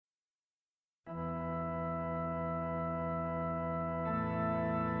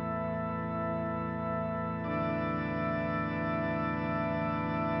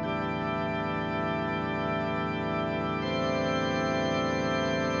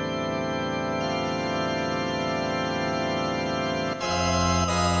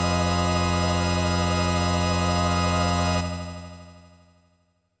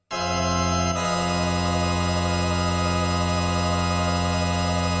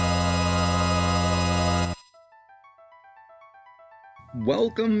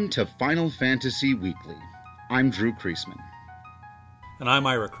Welcome to Final Fantasy Weekly. I'm Drew Kreisman. And I'm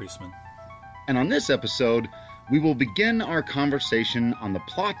Ira Kreisman. And on this episode, we will begin our conversation on the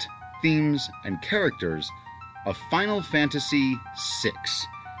plot, themes, and characters of Final Fantasy VI.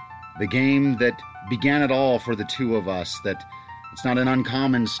 The game that began it all for the two of us, that it's not an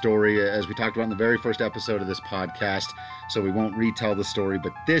uncommon story, as we talked about in the very first episode of this podcast, so we won't retell the story,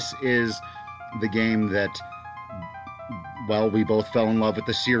 but this is the game that, well, we both fell in love with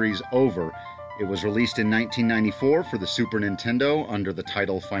the series over. It was released in 1994 for the Super Nintendo under the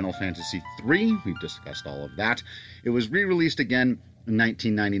title Final Fantasy III. We've discussed all of that. It was re-released again in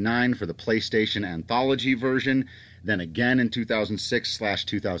 1999 for the PlayStation Anthology version, then again in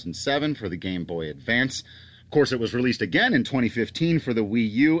 2006/2007 for the Game Boy Advance. Of course, it was released again in 2015 for the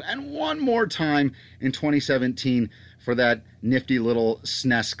Wii U, and one more time in 2017 for that nifty little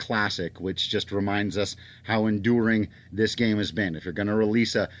SNES Classic, which just reminds us how enduring this game has been. If you're going to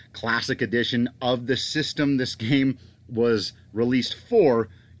release a classic edition of the system this game was released for,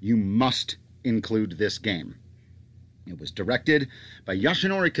 you must include this game. It was directed by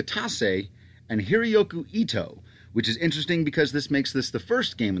Yoshinori Kitase and Hiroyuki Ito, which is interesting because this makes this the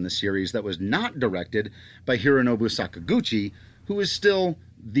first game in the series that was not directed by Hironobu Sakaguchi, who is still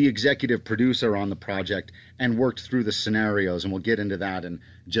the executive producer on the project and worked through the scenarios, and we'll get into that in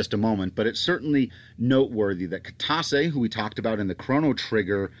just a moment. But it's certainly noteworthy that Kitase, who we talked about in the Chrono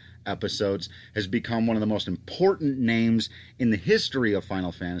Trigger episodes, has become one of the most important names in the history of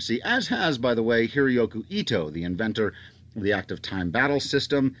Final Fantasy, as has, by the way, Hiroyuki Ito, the inventor of the active time battle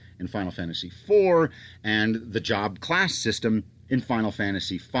system in Final Fantasy IV and the job class system in Final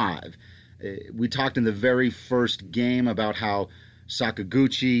Fantasy V. We talked in the very first game about how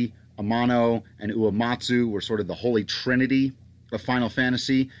Sakaguchi, Amano, and Uematsu were sort of the holy trinity of Final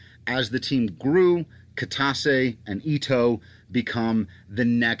Fantasy. As the team grew, Kitase and Ito become the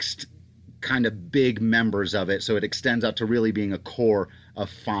next kind of big members of it, so it extends out to really being a core of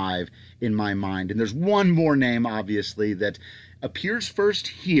 5 in my mind. And there's one more name, obviously, that appears first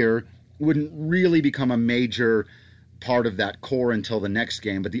here, wouldn't really become a major part of that core until the next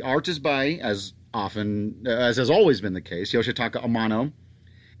game, but the art is by, as has always been the case, Yoshitaka Amano.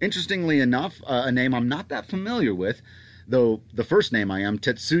 Interestingly enough, a name I'm not that familiar with, though the first name I am,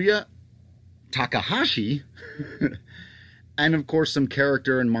 Tetsuya Takahashi, and of course some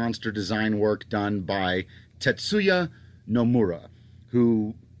character and monster design work done by Tetsuya Nomura,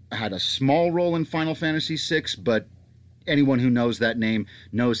 who had a small role in Final Fantasy VI, but anyone who knows that name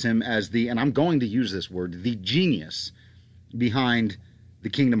knows him as the, and I'm going to use this word, the genius behind the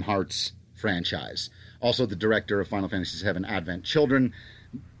Kingdom Hearts franchise. Also the director of Final Fantasy VII Advent Children.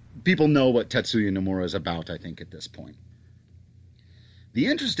 People know what Tetsuya Nomura is about, I think, at this point. The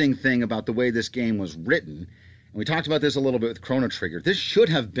interesting thing about the way this game was written, and we talked about this a little bit with Chrono Trigger, this should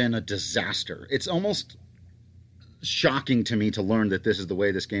have been a disaster. It's almost shocking to me to learn that this is the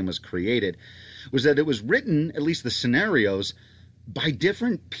way this game was created, was that it was written, at least the scenarios, by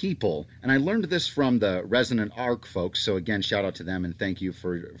different people. And I learned this from the Resonant Arc folks, so again, shout out to them and thank you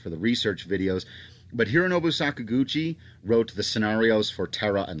for the research videos. But Hironobu Sakaguchi wrote the scenarios for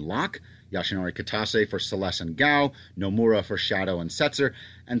Terra and Locke, Yoshinori Kitase for Celeste and Gao, Nomura for Shadow and Setzer,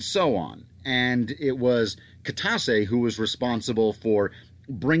 and so on. And it was Kitase who was responsible for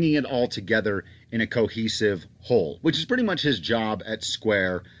bringing it all together in a cohesive whole, which is pretty much his job at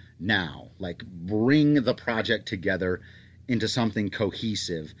Square now. Like, bring the project together into something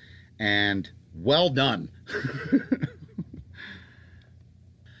cohesive, and well done.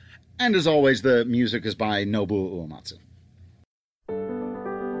 And as always, the music is by Nobuo Uematsu.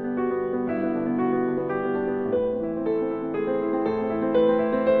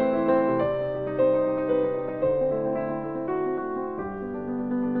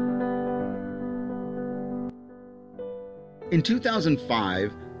 In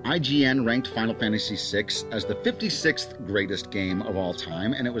 2005, IGN ranked Final Fantasy VI as the 56th greatest game of all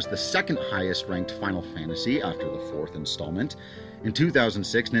time, and it was the second highest ranked Final Fantasy after the fourth installment. In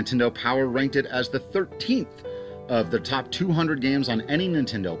 2006, Nintendo Power ranked it as the 13th of the top 200 games on any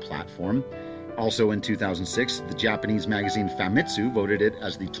Nintendo platform. Also in 2006, the Japanese magazine Famitsu voted it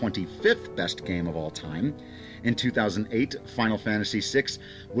as the 25th best game of all time. In 2008, Final Fantasy VI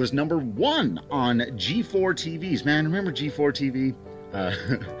was number 1 on G4 TVs. Man, remember G4 TV?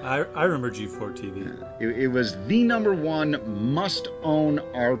 I remember G4 TV. It was the number 1 must-own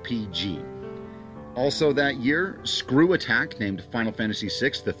RPG. Also that year, Screw Attack named Final Fantasy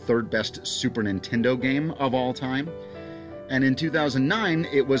VI the 3rd best Super Nintendo game of all time. And in 2009,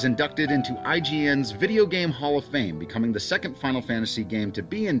 it was inducted into IGN's Video Game Hall of Fame, becoming the second Final Fantasy game to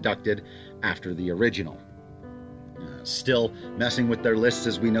be inducted after the original. still messing with their lists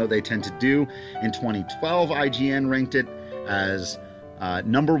as we know they tend to do. In 2012, IGN ranked it as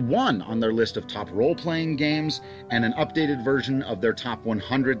number 1 on their list of top role-playing games, and an updated version of their top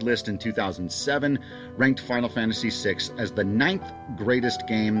 100 list in 2007 ranked Final Fantasy VI as the 9th greatest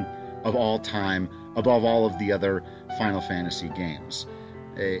game of all time, above all of the other Final Fantasy games.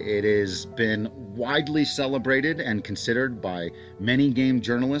 It has been widely celebrated and considered by many game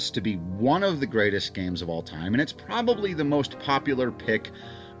journalists to be one of the greatest games of all time, and it's probably the most popular pick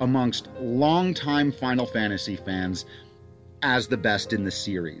amongst longtime Final Fantasy fans as the best in the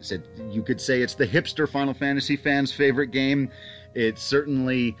series. You could say it's the hipster Final Fantasy fans' favorite game. It's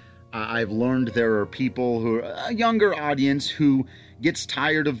certainly, I've learned there are people who are a younger audience who gets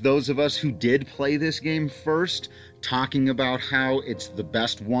tired of those of us who did play this game first, talking about how it's the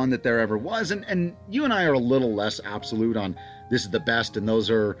best one that there ever was. And you and I are a little less absolute on this is the best, and those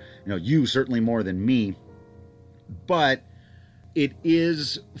are, you certainly more than me. But it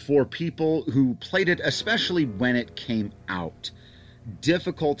is, for people who played it, especially when it came out,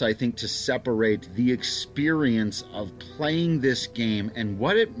 difficult, I think, to separate the experience of playing this game and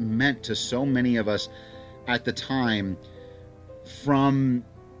what it meant to so many of us at the time from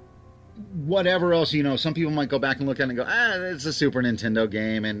whatever else. Some people might go back and look at it and go, it's a Super Nintendo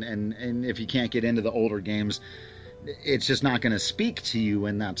game, and if you can't get into the older games, it's just not going to speak to you,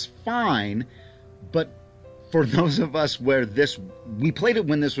 and that's fine. But for those of us where we played it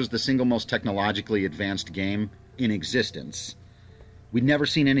when this was the single most technologically advanced game in existence, we'd never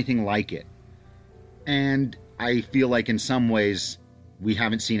seen anything like it. And I feel like in some ways we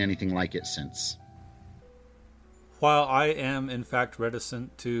haven't seen anything like it since. While I am, in fact,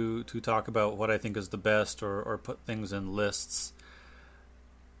 reticent to talk about what I think is the best or put things in lists,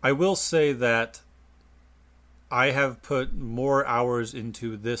 I will say that I have put more hours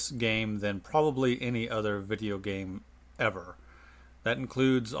into this game than probably any other video game ever. That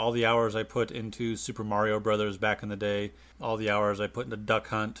includes all the hours I put into Super Mario Brothers back in the day, all the hours I put into Duck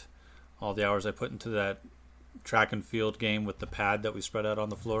Hunt, all the hours I put into that track and field game with the pad that we spread out on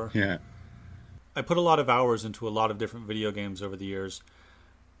the floor. Yeah. I put a lot of hours into a lot of different video games over the years,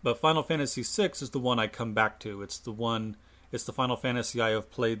 but Final Fantasy VI is the one I come back to. It's the Final Fantasy I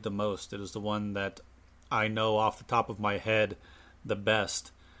have played the most. It is the one that I know off the top of my head the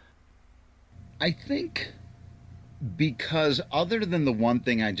best. I think because other than the one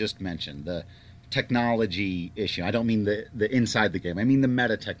thing I just mentioned, the technology issue, I don't mean the inside the game, I mean the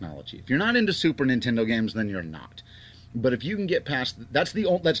meta technology. If you're not into Super Nintendo games, then you're not. But if you can get past, that's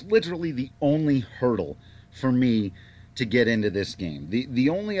literally the only hurdle for me to get into this game. The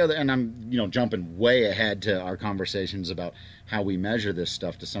only other, and I'm jumping way ahead to our conversations about how we measure this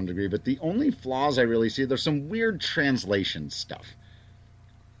stuff to some degree, but the only flaws I really see, there's some weird translation stuff.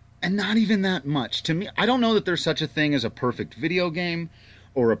 And not even that much. To me, I don't know that there's such a thing as a perfect video game,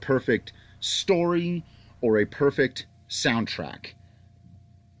 or a perfect story, or a perfect soundtrack.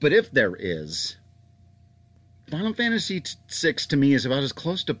 But if there is, Final Fantasy VI to me is about as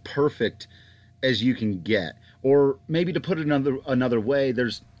close to perfect as you can get. Or maybe to put it another way,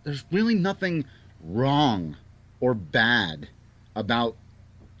 there's really nothing wrong or bad about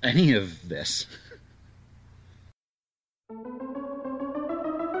any of this.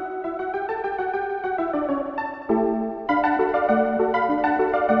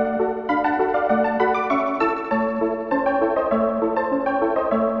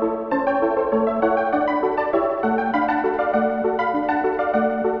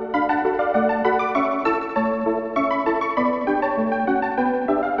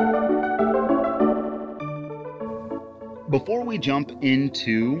 Before we jump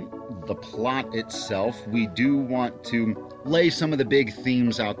into the plot itself, we do want to lay some of the big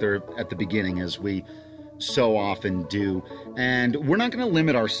themes out there at the beginning, as we so often do. And we're not going to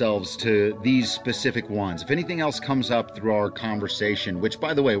limit ourselves to these specific ones. If anything else comes up through our conversation, which,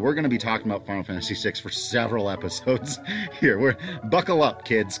 by the way, we're going to be talking about Final Fantasy VI for several episodes here. Buckle up,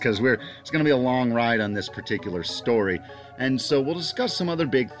 kids, because it's going to be a long ride on this particular story. And so we'll discuss some other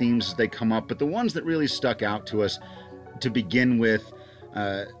big themes as they come up, but the ones that really stuck out to us to begin with,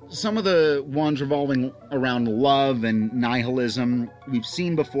 some of the ones revolving around love and nihilism we've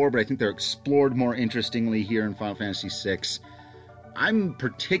seen before, but I think they're explored more interestingly here in Final Fantasy VI. I'm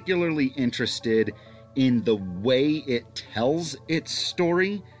particularly interested in the way it tells its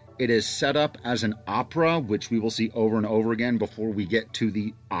story. It is set up as an opera, which we will see over and over again before we get to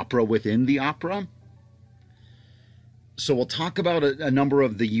the opera within the opera. So we'll talk about a number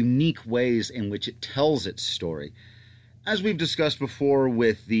of the unique ways in which it tells its story. As we've discussed before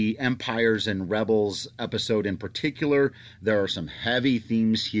with the Empires and Rebels episode in particular, there are some heavy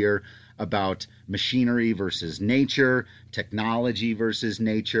themes here about machinery versus nature, technology versus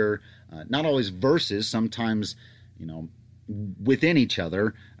nature, not always versus, sometimes, within each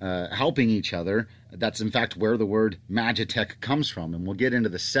other, helping each other. That's in fact where the word Magitech comes from, and we'll get into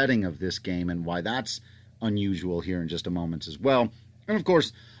the setting of this game and why that's unusual here in just a moment as well. And of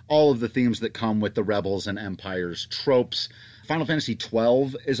course, all of the themes that come with the Rebels and Empires tropes. Final Fantasy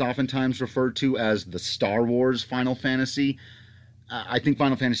XII is oftentimes referred to as the Star Wars Final Fantasy. I think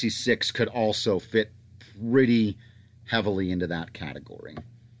Final Fantasy VI could also fit pretty heavily into that category.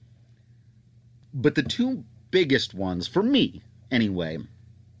 But the two biggest ones, for me anyway,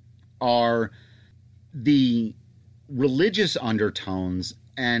 are the religious undertones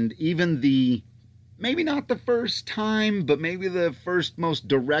and even the, maybe not the first time, but maybe the first most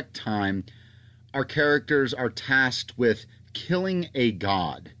direct time, our characters are tasked with killing a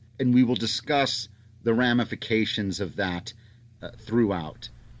god. And we will discuss the ramifications of that throughout.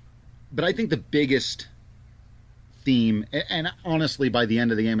 But I think the biggest theme, and honestly by the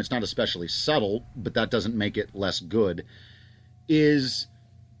end of the game it's not especially subtle, but that doesn't make it less good, is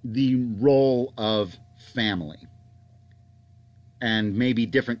the role of family. And maybe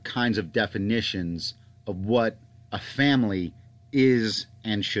different kinds of definitions of what a family is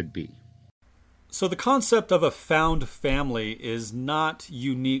and should be. So the concept of a found family is not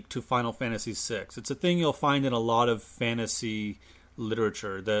unique to Final Fantasy VI. It's a thing you'll find in a lot of fantasy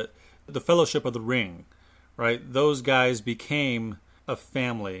literature. The Fellowship of the Ring, right? Those guys became a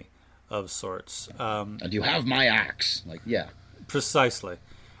family of sorts. And you have my axe. Yeah. Precisely.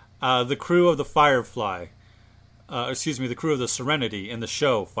 The crew of the Firefly, the crew of the Serenity in the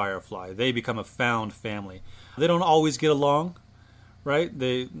show Firefly, they become a found family. They don't always get along, right?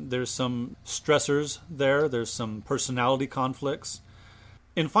 There's some stressors there. There's some personality conflicts.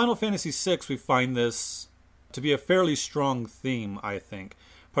 In Final Fantasy VI, we find this to be a fairly strong theme, I think,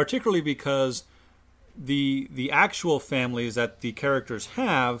 particularly because the actual families that the characters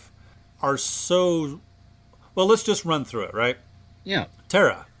have are so... Well, let's just run through it, right? Yeah.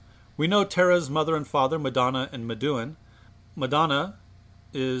 Terra. We know Terra's mother and father, Madonna and Meduin. Madonna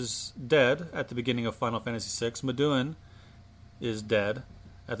is dead at the beginning of Final Fantasy VI. Meduin is dead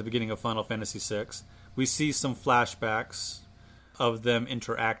at the beginning of Final Fantasy VI. We see some flashbacks of them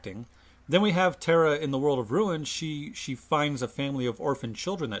interacting. Then we have Terra in the World of Ruin. She finds a family of orphan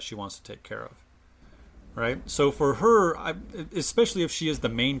children that she wants to take care of. Right? So for her, especially if she is the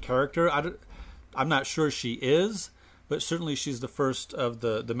main character, I'm not sure she is, but certainly she's the first of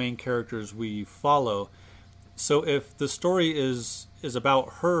the main characters we follow. So if the story is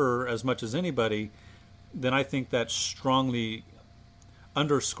about her as much as anybody, then I think that strongly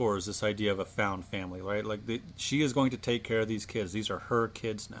underscores this idea of a found family, right? She is going to take care of these kids. These are her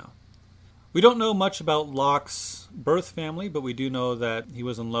kids now. We don't know much about Locke's birth family, but we do know that he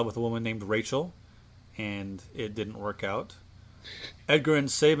was in love with a woman named Rachel, and it didn't work out. Edgar and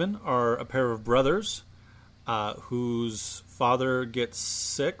Sabin are a pair of brothers whose father gets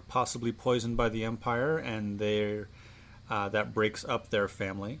sick, possibly poisoned by the Empire, and that breaks up their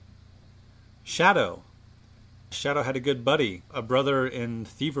family. Shadow had a good buddy, a brother in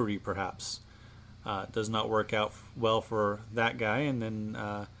thievery, perhaps. Does not work out well for that guy, and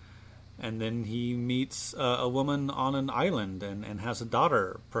then he meets a woman on an island and has a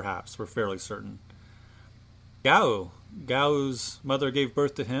daughter, perhaps, we're fairly certain. Gao's mother gave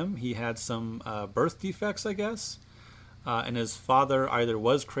birth to him. He had some birth defects, I guess, and his father either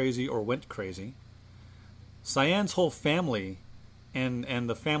was crazy or went crazy. Cyan's whole family and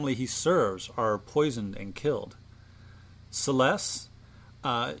the family he serves are poisoned and killed. Celeste,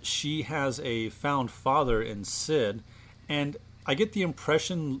 she has a found father in Cid, and I get the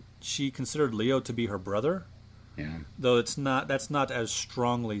impression she considered Leo to be her brother. Yeah. Though that's not as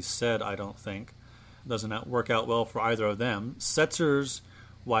strongly said, I don't think. Doesn't work out well for either of them. Setzer's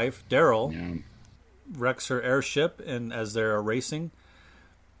wife, Daryl, wrecks her airship as they're racing.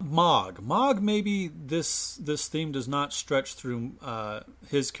 Mog, maybe this theme does not stretch through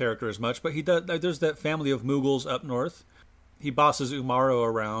his character as much, but he does. There's that family of Mughals up north. He bosses Umaro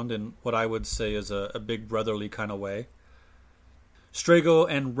around in what I would say is a big brotherly kind of way. Strago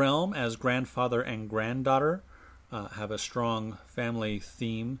and Realm as grandfather and granddaughter have a strong family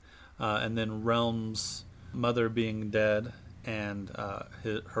theme. And then Realm's mother being dead and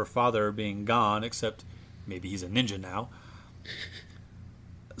her father being gone, except maybe he's a ninja now.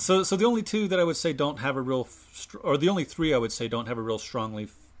 So the only two that I would say don't have a real, or the only three I would say don't have a real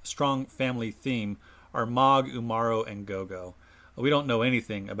strong family theme are Mog, Umaro, and Gogo. We don't know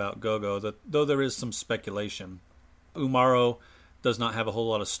anything about Gogo, though there is some speculation. Umaro does not have a whole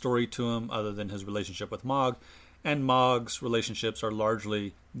lot of story to him other than his relationship with Mog, and Mog's relationships are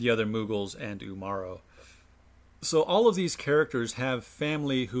largely the other Mughals and Umaro. So all of these characters have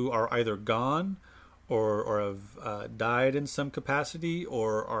family who are either gone or have died in some capacity,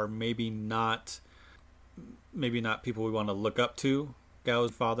 or are maybe not people we want to look up to.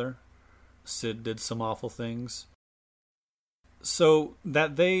 Gao's father, Sid, did some awful things. So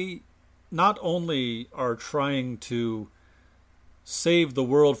that they not only are trying to save the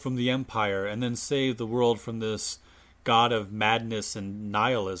world from the Empire and then save the world from this god of madness and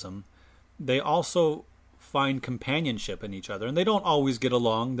nihilism, they also find companionship in each other. And they don't always get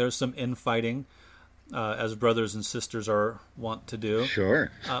along. There's some infighting, as brothers and sisters are wont to do.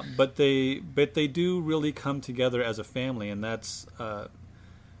 Sure. But they do really come together as a family, and that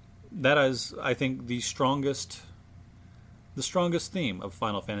is, I think, the strongest theme of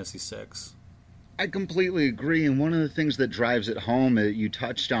Final Fantasy VI. I completely agree, and one of the things that drives it home, you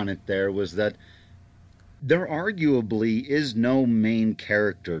touched on it there, was that there arguably is no main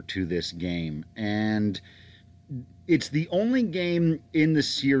character to this game, and it's the only game in the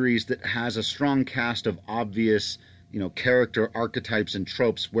series that has a strong cast of obvious, character archetypes and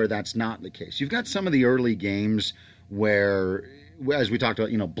tropes where that's not the case. You've got some of the early games where, as we talked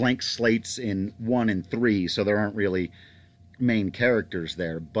about, blank slates in 1 and 3, so there aren't really main characters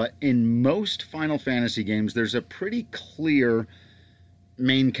there. But in most Final Fantasy games, there's a pretty clear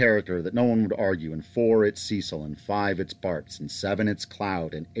main character that no one would argue. In 4, it's Cecil. In 5, it's Bartz. In 7, it's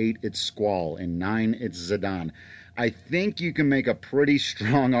Cloud. In 8, it's Squall. In 9, it's Zidane. I think you can make a pretty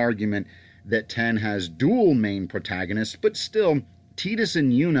strong argument that 10 has dual main protagonists, but still, Tidus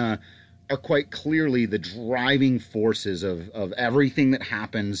and Yuna are quite clearly the driving forces of everything that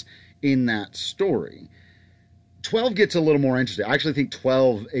happens in that story. 12 gets a little more interesting. I actually think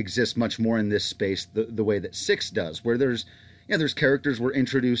 12 exists much more in this space the way that 6 does, where there's characters we're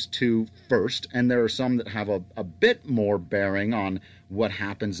introduced to first, and there are some that have a bit more bearing on what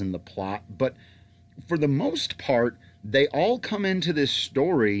happens in the plot, but for the most part, they all come into this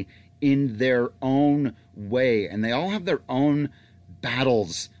story in their own way, and they all have their own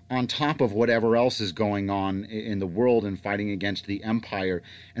battles on top of whatever else is going on in the world and fighting against the Empire.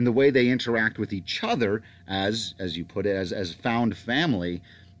 And the way they interact with each other, as you put it, as found family,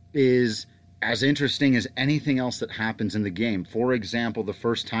 is as interesting as anything else that happens in the game. For example, the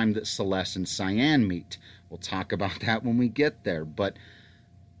first time that Celeste and Cyan meet. We'll talk about that when we get there. But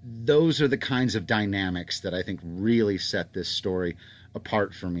those are the kinds of dynamics that I think really set this story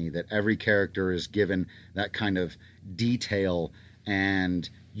apart for me, that every character is given that kind of detail, and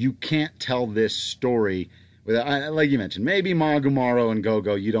you can't tell this story without, like you mentioned, maybe Magumaro and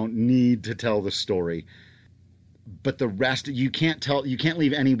Gogo, you don't need to tell the story, but the rest, you can't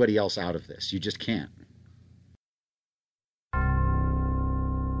leave anybody else out of this. You just can't.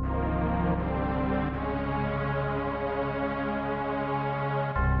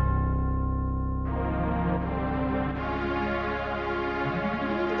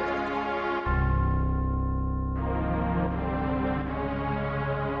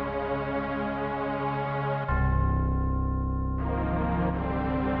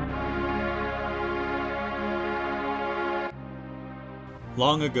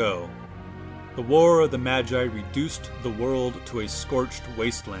 Long ago, the War of the Magi reduced the world to a scorched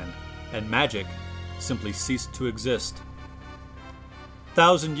wasteland, and magic simply ceased to exist.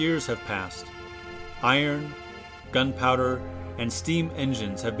 1,000 years have passed. Iron, gunpowder, and steam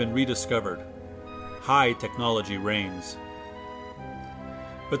engines have been rediscovered. High technology reigns.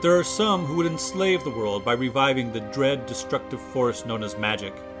 But there are some who would enslave the world by reviving the dread destructive force known as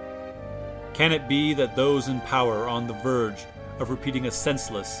magic. Can it be that those in power are on the verge of repeating a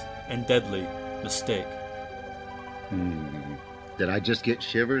senseless and deadly mistake? Did I just get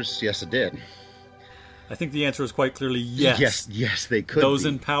shivers? Yes, I did. I think the answer is quite clearly yes. Yes, they could. Those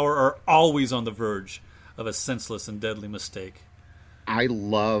in power are always on the verge of a senseless and deadly mistake. I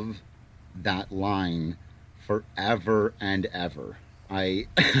love that line forever and ever. I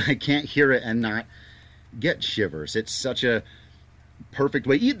can't hear it and not get shivers. It's such a perfect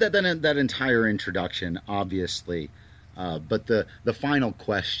way. That entire introduction, obviously. But the final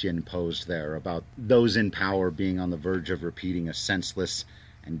question posed there about those in power being on the verge of repeating a senseless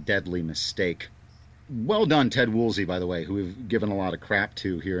and deadly mistake. Well done, Ted Woolsey, by the way, who we've given a lot of crap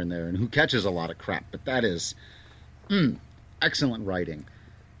to here and there, and who catches a lot of crap. But that is excellent writing.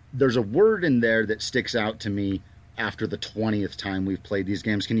 There's a word in there that sticks out to me after the 20th time we've played these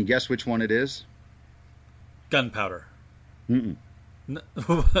games. Can you guess which one it is? Gunpowder.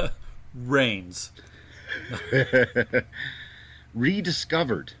 Rains.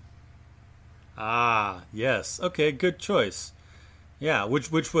 Rediscovered. Ah, yes. Okay, good choice. Yeah,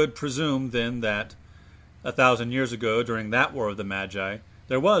 which would presume then that 1,000 years ago, during that War of the Magi,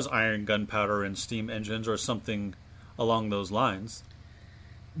 there was iron gunpowder and steam engines or something along those lines.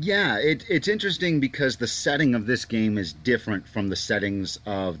 Yeah, it's interesting because the setting of this game is different from the settings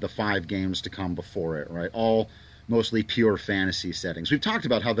of the 5 games to come before it, right? All mostly pure fantasy settings. We've talked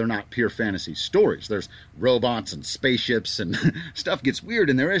about how they're not pure fantasy stories. There's robots and spaceships and stuff gets weird,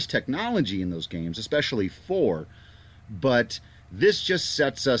 and there is technology in those games, especially 4. But this just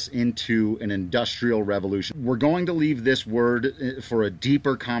sets us into an industrial revolution. We're going to leave this word for a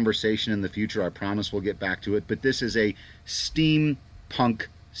deeper conversation in the future. I promise we'll get back to it. But this is a steampunk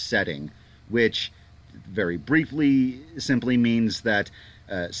setting, which very briefly simply means that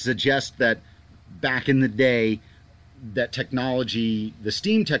suggests that back in the day, that technology, the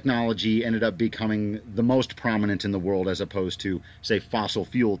steam technology, ended up becoming the most prominent in the world as opposed to, say, fossil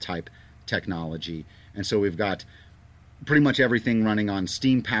fuel type technology. And so we've got pretty much everything running on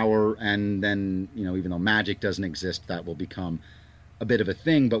steam power, and then, even though magic doesn't exist, that will become a bit of a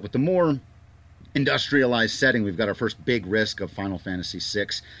thing. But with the more industrialized setting, we've got our first big risk of Final Fantasy VI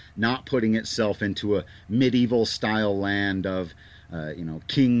not putting itself into a medieval style land of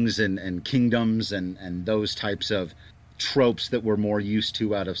kings and kingdoms and those types of tropes that we're more used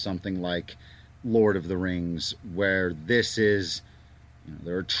to out of something like Lord of the Rings, where this is,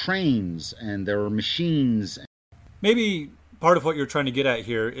 there are trains and there are machines. Maybe part of what you're trying to get at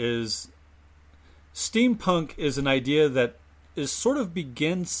here is steampunk is an idea that is sort of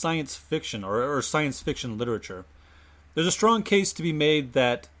begins science fiction or science fiction literature. There's a strong case to be made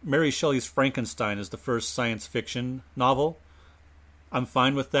that Mary Shelley's Frankenstein is the first science fiction novel. I'm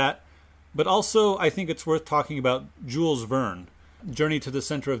fine with that. But also, I think it's worth talking about Jules Verne, Journey to the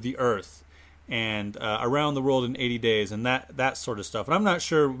Center of the Earth, and Around the World in 80 Days, and that sort of stuff. And I'm not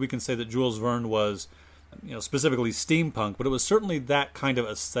sure we can say that Jules Verne was, specifically steampunk, but it was certainly that kind of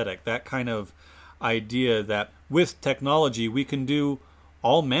aesthetic, that kind of idea that with technology we can do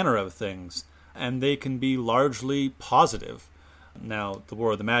all manner of things, and they can be largely positive. Now, the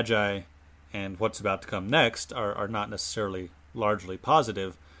War of the Magi and what's about to come next are not necessarily largely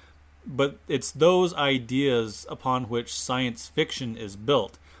positive, but it's those ideas upon which science fiction is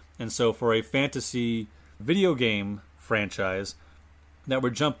built. And so for a fantasy video game franchise, that we're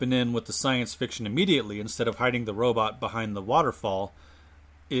jumping in with the science fiction immediately instead of hiding the robot behind the waterfall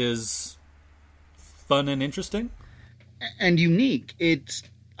is fun and interesting. And unique.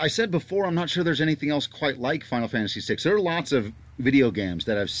 I said before, I'm not sure there's anything else quite like Final Fantasy VI. There are lots of video games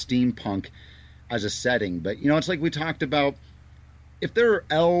that have steampunk as a setting, but it's like we talked about. If there are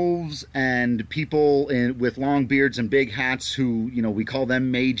elves and people with long beards and big hats who, we call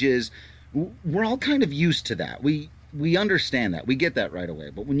them mages, we're all kind of used to that. We understand that. We get that right away.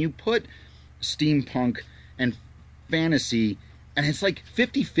 But when you put steampunk and fantasy, and it's like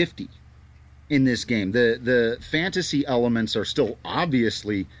 50-50 in this game, the fantasy elements are still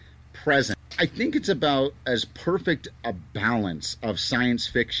obviously present. I think it's about as perfect a balance of science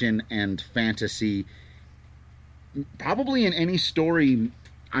fiction and fantasy probably in any story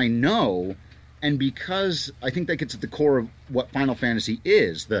I know, and because I think that gets at the core of what Final Fantasy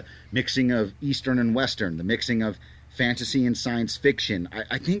is, the mixing of Eastern and Western, the mixing of fantasy and science fiction.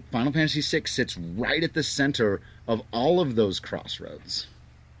 I think Final Fantasy VI sits right at the center of all of those crossroads.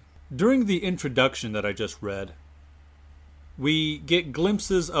 During the introduction that I just read, we get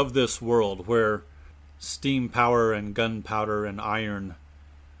glimpses of this world where steam power and gunpowder and iron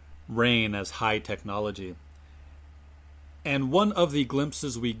reign as high technology. And one of the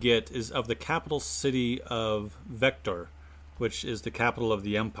glimpses we get is of the capital city of Vector, which is the capital of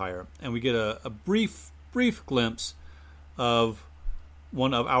the Empire. And we get a brief glimpse of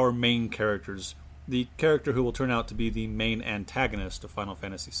one of our main characters, the character who will turn out to be the main antagonist of Final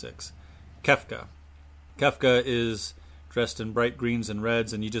Fantasy VI, Kefka. Kefka is dressed in bright greens and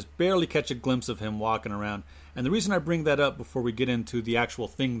reds, and you just barely catch a glimpse of him walking around. And the reason I bring that up before we get into the actual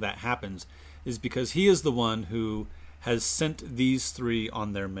thing that happens is because he is the one who has sent these 3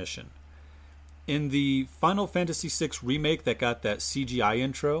 on their mission. In the Final Fantasy VI remake that got that CGI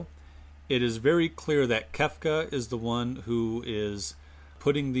intro, it is very clear that Kefka is the one who is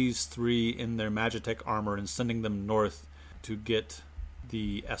putting these 3 in their Magitech armor and sending them north to get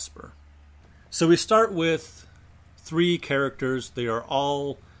the Esper. So we start with 3 characters. They are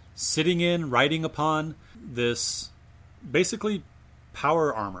all riding upon this basically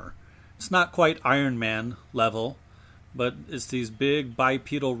power armor. It's not quite Iron Man level, but it's these big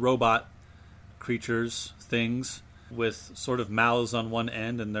bipedal robot creatures, things, with sort of mouths on one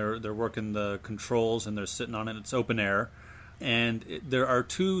end, and they're working the controls, and they're sitting on it. It's open air. And there are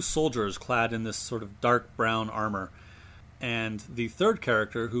two soldiers clad in this sort of dark brown armor. And the third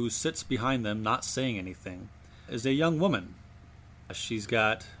character, who sits behind them not saying anything, is a young woman. She's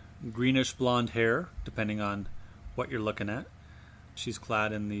got greenish blonde hair, depending on what you're looking at. She's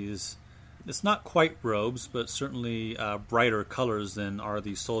clad in these, it's not quite robes, but certainly brighter colors than are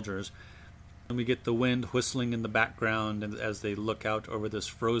these soldiers. And we get the wind whistling in the background as they look out over this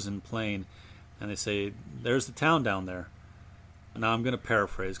frozen plain. And they say, "There's the town down there." Now I'm going to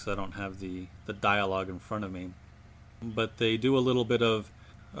paraphrase because I don't have the dialogue in front of me. But they do a little bit of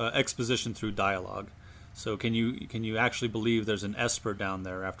exposition through dialogue. So can you actually believe there's an Esper down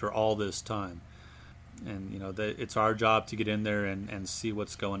there after all this time? And it's our job to get in there and see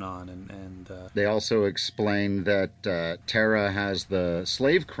what's going on. And they also explain that Terra has the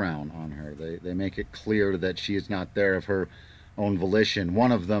slave crown on her. They make it clear that she is not there of her own volition.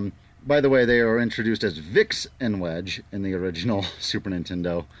 One of them, by the way, they are introduced as Vix and Wedge in the original Super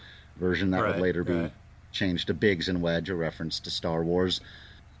Nintendo version. That would later be changed to Biggs and Wedge, a reference to Star Wars.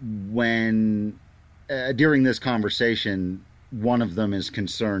 When during this conversation, one of them is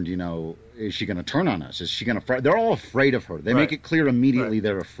concerned, is she going to turn on us? Is she going to... They're all afraid of her. They make it clear immediately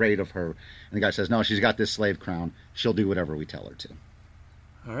they're afraid of her. And the guy says, no, she's got this slave crown. She'll do whatever we tell her to.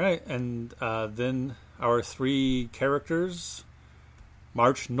 All right. And then our three characters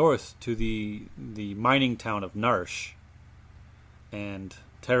march north to the mining town of Narsh. And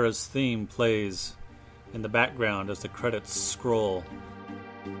Terra's theme plays in the background as the credits scroll.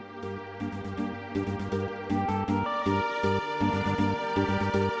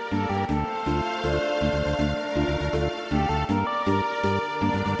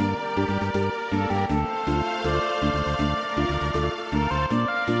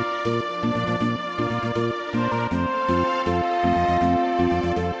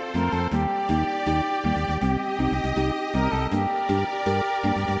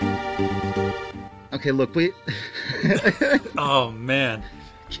 Okay, look, we... Oh, man.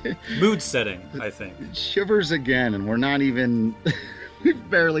 Mood setting, I think. Shivers again, and we're not even... We've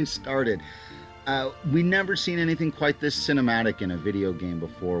barely started. We never seen anything quite this cinematic in a video game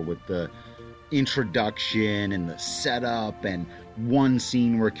before, with the introduction and the setup and one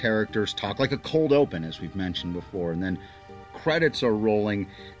scene where characters talk, like a cold open, as we've mentioned before, and then credits are rolling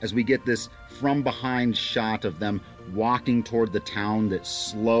as we get this from-behind shot of them walking toward the town that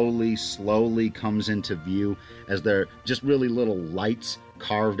slowly comes into view as they're just really little lights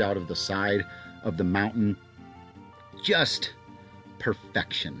carved out of the side of the mountain. Just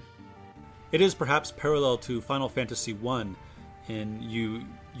perfection. It is perhaps parallel to Final Fantasy I in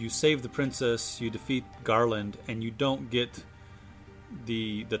you save the princess, you defeat Garland, and you don't get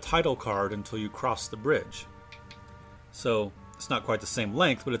the title card until you cross the bridge. So it's not quite the same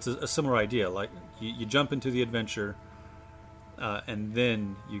length, but it's a similar idea. Like you jump into the adventure, and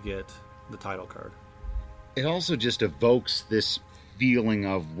then you get the title card. It also just evokes this feeling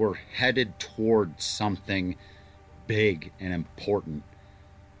of we're headed toward something big and important.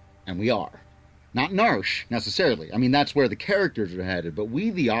 And we are. Not Narsh, necessarily. I mean, that's where the characters are headed, but we,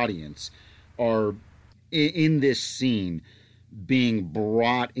 the audience, are in this scene being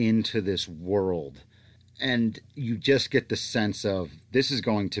brought into this world. And you just get the sense of this is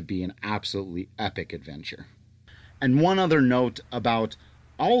going to be an absolutely epic adventure. And one other note about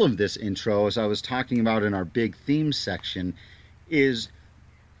all of this intro, as I was talking about in our big theme section, is,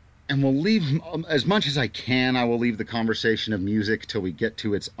 and we'll leave, as much as I can, I will leave the conversation of music till we get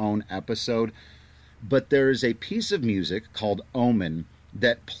to its own episode. But there is a piece of music called Omen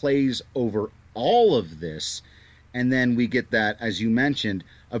that plays over all of this. And then we get that, as you mentioned,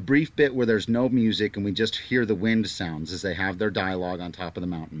 a brief bit where there's no music and we just hear the wind sounds as they have their dialogue on top of the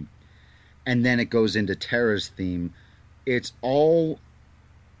mountain. And then it goes into Terra's theme. It's all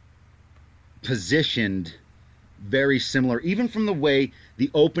positioned very similar, even from the way the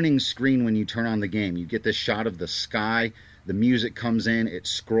opening screen when you turn on the game. You get this shot of the sky, the music comes in, it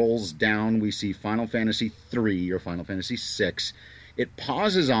scrolls down, we see Final Fantasy III or Final Fantasy VI. It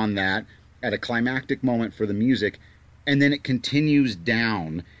pauses on that at a climactic moment for the music, and then it continues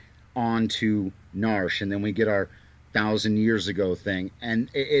down onto Narsh, and then we get our 1,000 years ago thing. And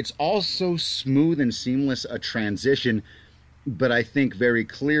it's all so smooth and seamless a transition, but I think very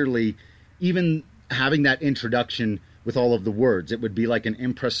clearly, even having that introduction with all of the words, it would be like an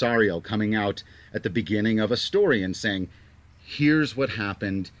impresario coming out at the beginning of a story and saying, here's what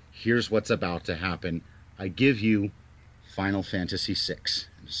happened, here's what's about to happen, I give you Final Fantasy VI.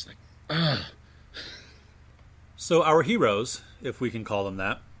 I'm just like, ugh. So our heroes, if we can call them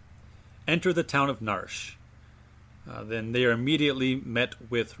that, enter the town of Narsh. Then they are immediately met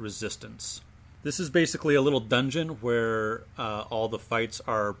with resistance. This is basically a little dungeon where all the fights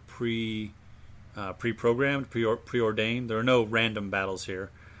are pre-programmed, preordained. There are no random battles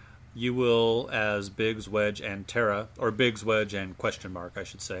here. You will, as Biggs, Wedge, and Terra, or Biggs, Wedge, and question mark, I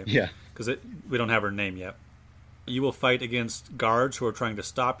should say. Yeah. Because we don't have her name yet. You will fight against guards who are trying to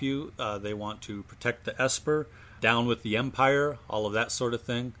stop you. They want to protect the Esper, down with the Empire, all of that sort of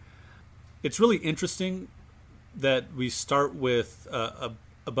thing. It's really interesting that we start with a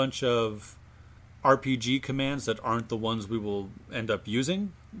bunch of RPG commands that aren't the ones we will end up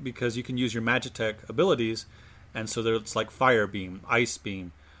using, because you can use your Magitech abilities, and so it's like Fire Beam, Ice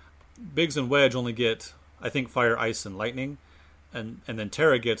Beam. Biggs and Wedge only get, I think, Fire, Ice, and Lightning, and then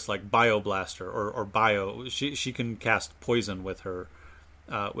Terra gets like Bio Blaster or Bio. She can cast poison with her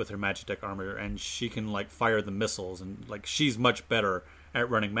Magitech armor, and she can like fire the missiles, and like she's much better at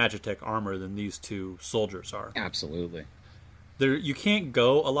running Magitech armor than these two soldiers are. Absolutely. You can't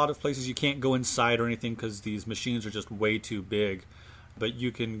go a lot of places. You can't go inside or anything because these machines are just way too big. But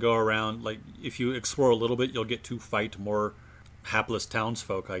you can go around. Like if you explore a little bit, you'll get to fight more hapless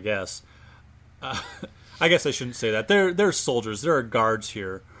townsfolk, I guess. I guess I shouldn't say that. They're soldiers. There are guards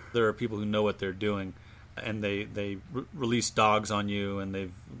here. There are people who know what they're doing, and they release dogs on you. And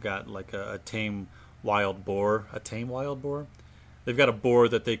they've got like a tame wild boar. A tame wild boar. They've got a boar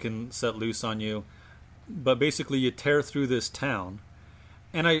that they can set loose on you. But basically, you tear through this town.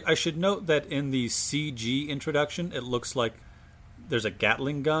 And I should note that in the CG introduction, it looks like there's a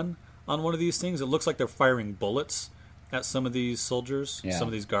Gatling gun on one of these things. It looks like they're firing bullets at some of these soldiers, some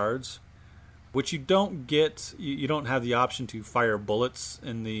of these guards, which you don't get. You don't have the option to fire bullets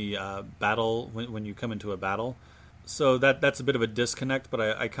in the battle when you come into a battle. So that's a bit of a disconnect, but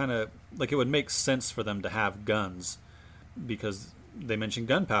I kind of like it would make sense for them to have guns because they mentioned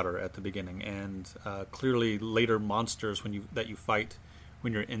gunpowder at the beginning, and clearly later monsters that you fight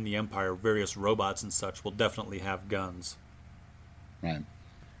when you're in the Empire, various robots and such, will definitely have guns. Right.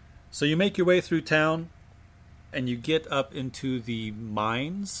 So you make your way through town, and you get up into the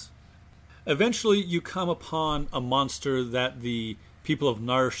mines. Eventually, you come upon a monster that the people of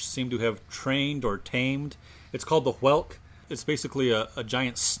Narsh seem to have trained or tamed. It's called the Whelk. It's basically a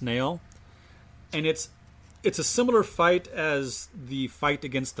giant snail, and it's a similar fight as the fight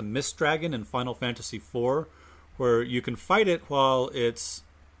against the Mist Dragon in Final Fantasy IV, where you can fight it while it's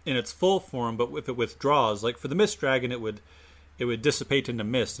in its full form, but if it withdraws, like for the Mist Dragon, it would dissipate into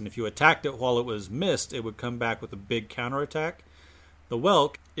mist, and if you attacked it while it was mist, it would come back with a big counterattack. The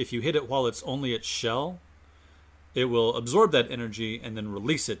Whelk, if you hit it while it's only its shell, it will absorb that energy and then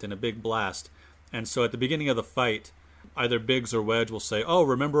release it in a big blast. And so at the beginning of the fight, either Biggs or Wedge will say, "Oh,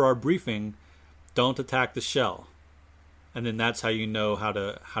 remember our briefing, don't attack the shell." And then that's how you know how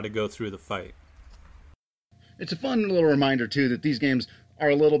to go through the fight. It's a fun little reminder, too, that these games are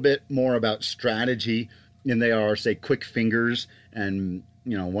a little bit more about strategy than they are, say, quick fingers. And,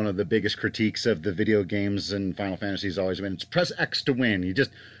 you know, one of the biggest critiques of the video games in Final Fantasy has always been, it's press X to win. You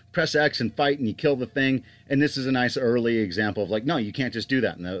just press X and fight and you kill the thing. And this is a nice early example of like, no, you can't just do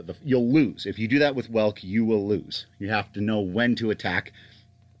that. And you'll lose. If you do that with Whelk, you will lose. You have to know when to attack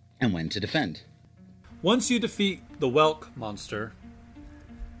and when to defend. Once you defeat the Whelk monster,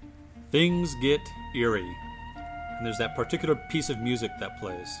 things get eerie. And there's that particular piece of music that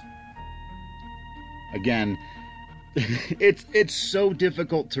plays. Again, it's so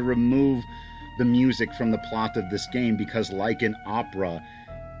difficult to remove the music from the plot of this game because, like in opera,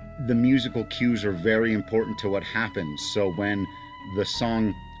 the musical cues are very important to what happens. So when the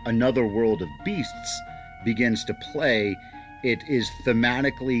song Another World of Beasts begins to play, it is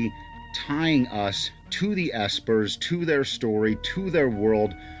thematically tying us to the Espers, to their story, to their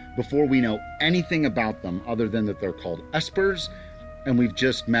world, before we know anything about them other than that they're called Espers, and we've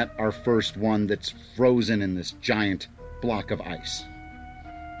just met our first one that's frozen in this giant block of ice.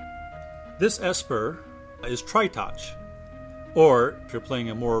 This Esper is Tritach, or, if you're playing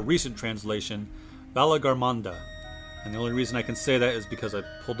a more recent translation, Valagarmanda. And the only reason I can say that is because I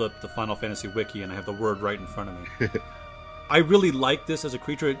pulled up the Final Fantasy wiki and I have the word right in front of me. I really like this as a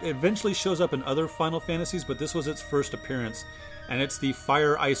creature. It eventually shows up in other Final Fantasies, but this was its first appearance. And it's the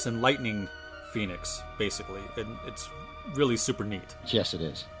Fire, Ice, and Lightning Phoenix, basically. And it's really super neat. Yes, it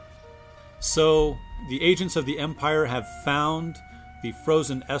is. So, the agents of the Empire have found the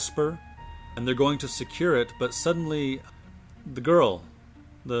frozen Esper, and they're going to secure it, but suddenly the girl,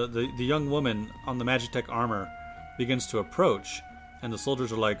 the young woman on the Magitech armor, begins to approach, and the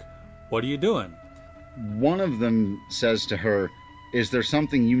soldiers are like, "What are you doing?" One of them says to her, "Is there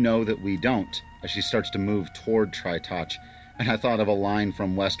something you know that we don't?" as she starts to move toward Tritach. And I thought of a line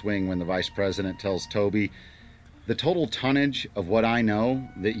from West Wing when the vice president tells Toby, "The total tonnage of what I know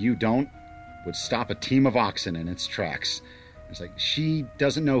that you don't would stop a team of oxen in its tracks. It's like, she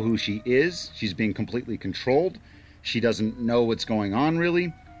doesn't know who she is. She's being completely controlled. She doesn't know what's going on,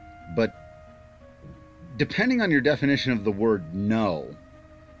 really. But depending on your definition of the word know,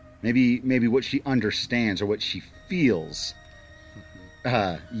 maybe what she understands or what she feels,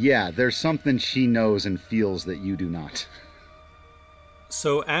 there's something she knows and feels that you do not.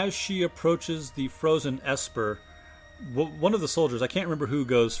 So as she approaches the frozen Esper, one of the soldiers, I can't remember who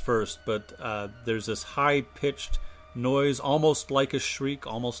goes first, but there's this high-pitched noise, almost like a shriek,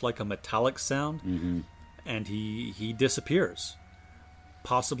 almost like a metallic sound, and he disappears.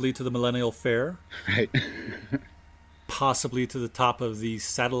 Possibly to the Millennial Fair. Right. Possibly to the top of the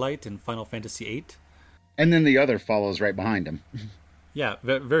satellite in Final Fantasy VIII. And then the other follows right behind him. Yeah,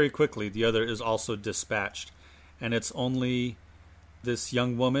 very quickly, the other is also dispatched. And it's only this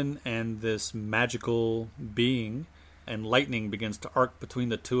young woman and this magical being, and lightning begins to arc between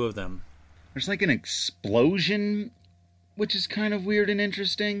the two of them. There's like an explosion, which is kind of weird and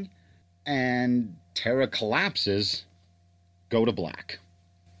interesting, and Terra collapses. Go to black.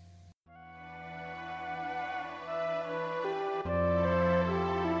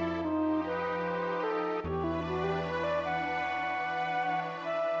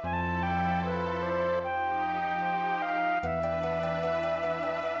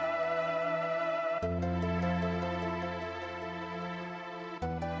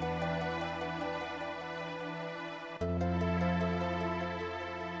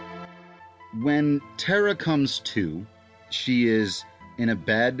 When Terra comes to, she is in a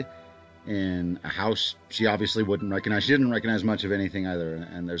bed in a house she obviously wouldn't recognize. She didn't recognize much of anything either.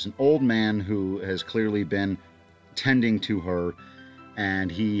 And there's an old man who has clearly been tending to her,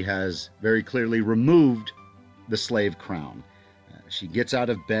 and he has very clearly removed the slave crown. She gets out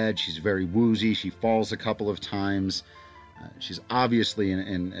of bed. She's very woozy. She falls a couple of times. She's obviously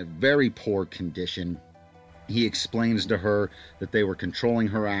in a very poor condition. He explains to her that they were controlling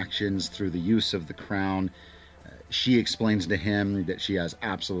her actions through the use of the crown. She explains to him that she has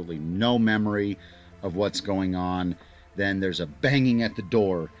absolutely no memory of what's going on. Then there's a banging at the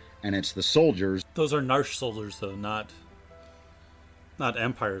door, and it's the soldiers. Those are Narsh soldiers, though, not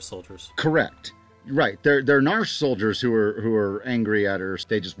Empire soldiers. Correct. Right. They're Narsh soldiers who are angry at her.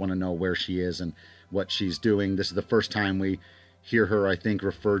 They just want to know where she is and what she's doing. This is the first time we hear her, I think,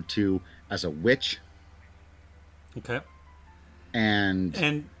 referred to as a witch. Okay.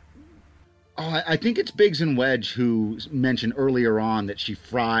 And I think it's Biggs and Wedge who mentioned earlier on that she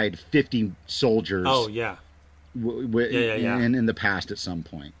fried 50 soldiers. Oh, yeah. In the past at some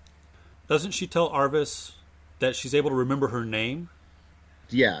point. Doesn't she tell Arvis that she's able to remember her name?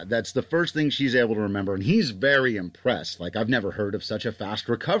 Yeah, that's the first thing she's able to remember, and he's very impressed. Like, I've never heard of such a fast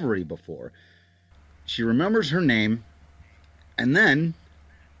recovery before. She remembers her name, and then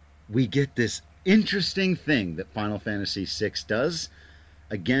we get this interesting thing that Final Fantasy VI does.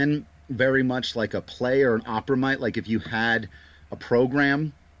 Again, very much like a play or an opera might. Like if you had a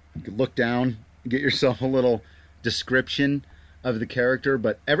program, you could look down, get yourself a little description of the character,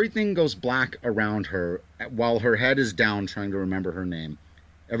 but everything goes black around her while her head is down trying to remember her name.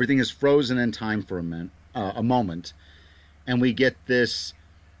 Everything is frozen in time for a moment, and we get this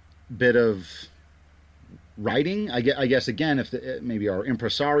bit of writing, I guess again, if maybe our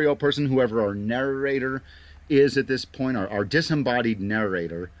impresario person, whoever our narrator is at this point, our disembodied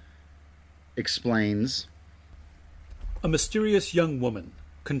narrator, explains. A mysterious young woman,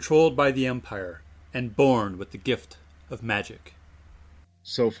 controlled by the Empire, and born with the gift of magic.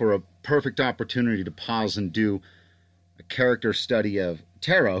 So for a perfect opportunity to pause and do a character study of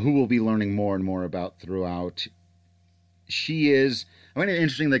Terra, who we'll be learning more and more about throughout. She is, I find it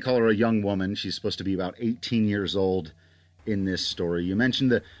interesting they call her a young woman. She's supposed to be about 18 years old in this story. You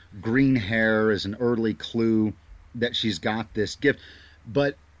mentioned the green hair as an early clue that she's got this gift.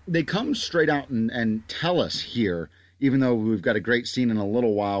 But they come straight out and tell us here, even though we've got a great scene in a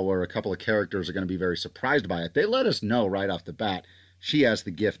little while where a couple of characters are going to be very surprised by it. They let us know right off the bat she has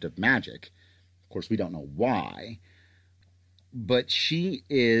the gift of magic. Of course, we don't know why. But she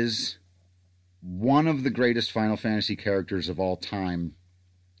is one of the greatest Final Fantasy characters of all time,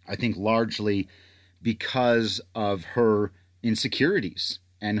 I think largely because of her insecurities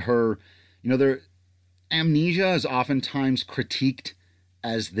and her, amnesia is oftentimes critiqued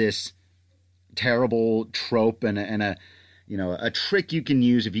as this terrible trope and a trick you can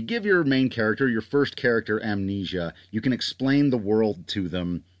use. If you give your main character, your first character, amnesia, you can explain the world to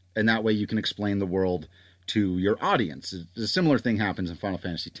them, and that way you can explain the world to your audience. A similar thing happens in Final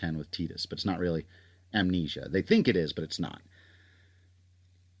Fantasy X with Tidus, but it's not really amnesia. They think it is, but it's not.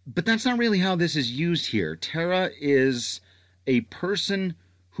 But that's not really how this is used here. Terra is a person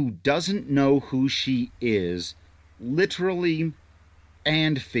who doesn't know who she is, literally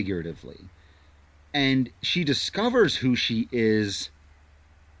and figuratively. And she discovers who she is,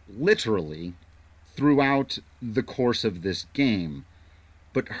 literally, throughout the course of this game.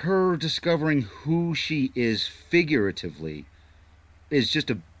 But her discovering who she is figuratively is just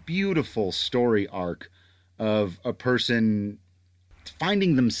a beautiful story arc of a person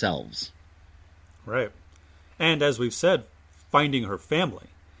finding themselves. Right. And as we've said, finding her family.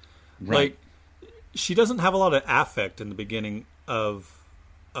 Right. Like, she doesn't have a lot of affect in the beginning of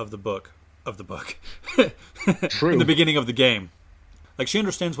the book. True. In the beginning of the game. Like, she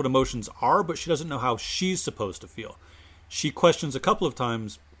understands what emotions are, but she doesn't know how she's supposed to feel. She questions a couple of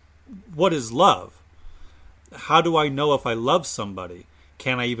times, what is love? How do I know if I love somebody?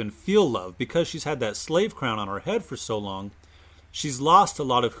 Can I even feel love? Because she's had that slave crown on her head for so long, she's lost a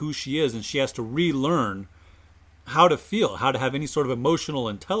lot of who she is, and she has to relearn how to feel, how to have any sort of emotional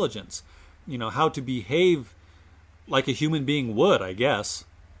intelligence, how to behave like a human being would, I guess.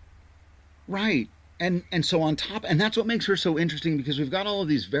 Right. And so on top, and that's what makes her so interesting, because we've got all of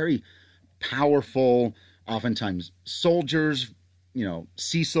these very powerful, oftentimes soldiers,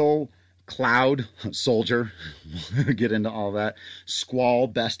 Cecil, Cloud, soldier, we'll get into all that, Squall,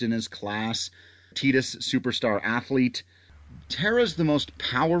 best in his class, Titus, superstar athlete. Terra's the most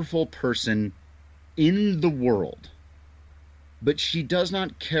powerful person in the world, but she does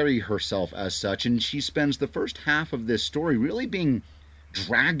not carry herself as such, and she spends the first half of this story really being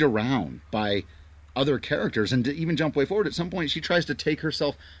dragged around by other characters. And to even jump way forward, at some point she tries to take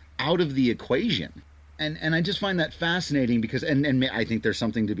herself out of the equation. And I just find that fascinating, because and I think there's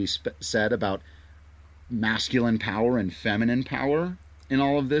something to be said about masculine power and feminine power in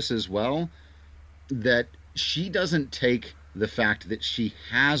all of this as well, that she doesn't take the fact that she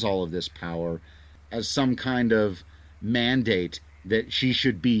has all of this power as some kind of mandate that she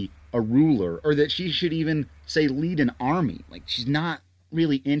should be a ruler, or that she should even, say, lead an army. Like, she's not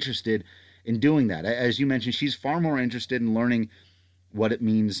really interested in doing that. As you mentioned, she's far more interested in learning what it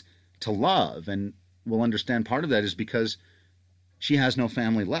means to love. And we'll understand part of that is because she has no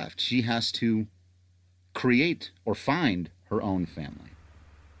family left. She has to create or find her own family.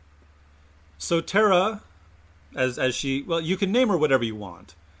 So Terra, as she, well, you can name her whatever you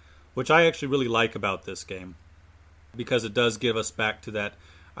want, which I actually really like about this game, because it does give us back to that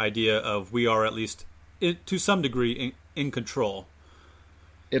idea of we are, at least to some degree, in control.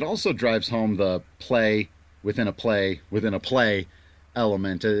 It also drives home the play within a play within a play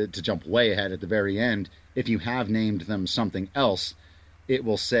element. To jump way ahead at the very end, if you have named them something else, it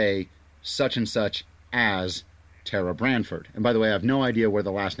will say such and such as Terra Branford. And by the way, I have no idea where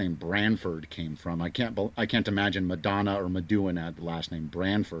the last name Branford came from. I can't imagine Madonna or Meduin had the last name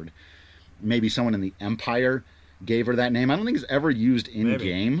Branford. Maybe someone in the Empire gave her that name. I don't think it's ever used in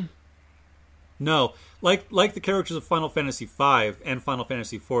game. No, like the characters of Final Fantasy V and Final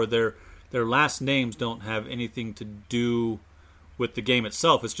Fantasy IV, their last names don't have anything to do with the game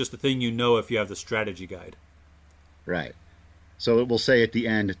itself. It's just a thing you know if you have the strategy guide. Right. So it will say at the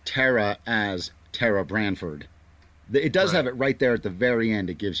end, Terra as Terra Branford. It does have it right there at the very end.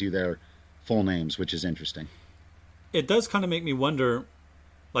 It gives you their full names, which is interesting. It does kind of make me wonder,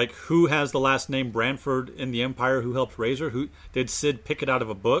 like, who has the last name Branford in the Empire? Who helped raise her? Who did Sid pick it out of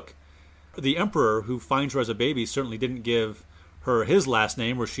a book? The Emperor, who finds her as a baby, certainly didn't give her his last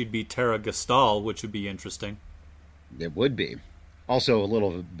name, or she'd be Terra Gestal, which would be interesting. It would be. Also a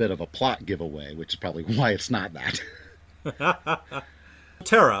little bit of a plot giveaway, which is probably why it's not that.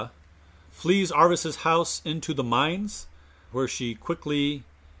 Terra flees Arvis's house into the mines, where she quickly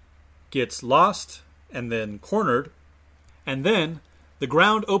gets lost and then cornered. And then the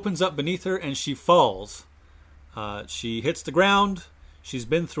ground opens up beneath her and she falls. She hits the ground. She's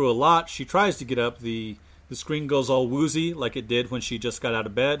been through a lot. She tries to get up. The screen goes all woozy like it did when she just got out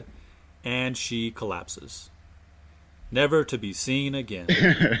of bed. And she collapses. Never to be seen again.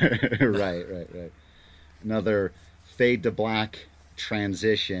 Right. Another fade to black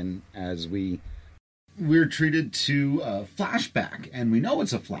transition as we're treated to a flashback. And we know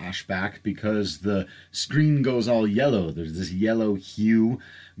it's a flashback because the screen goes all yellow. There's this yellow hue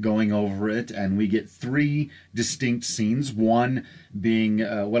going over it, and we get three distinct scenes. One being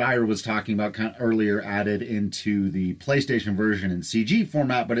what Ira was talking about kind of earlier, added into the PlayStation version in CG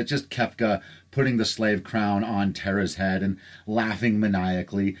format, but it's just Kefka putting the slave crown on Terra's head and laughing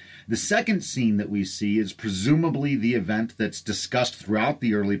maniacally. The second scene that we see is presumably the event that's discussed throughout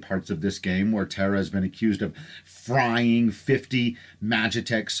the early parts of this game, where Terra has been accused of frying 50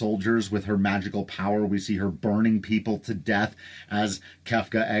 Magitech soldiers with her magical power. We see her burning people to death as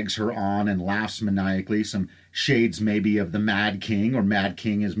Kefka eggs her on and laughs maniacally. Some shades maybe of the Mad King, or Mad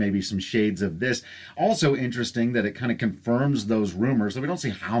King is maybe some shades of this. Also interesting that it kind of confirms those rumors. So we don't see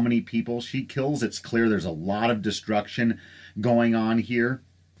how many people she kills. It's clear there's a lot of destruction going on here.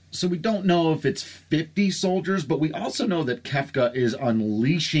 So we don't know if it's 50 soldiers, but we also know that Kefka is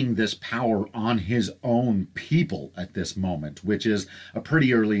unleashing this power on his own people at this moment, which is a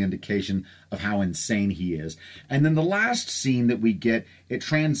pretty early indication of how insane he is. And then the last scene that we get, it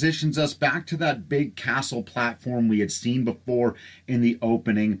transitions us back to that big castle platform we had seen before in the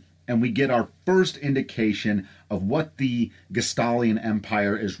opening, and we get our first indication of what the Gestalian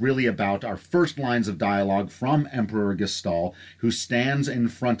Empire is really about. Our first lines of dialogue from Emperor Gestal, who stands in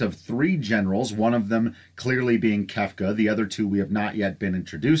front of 3 generals, one of them clearly being Kefka, the other 2 we have not yet been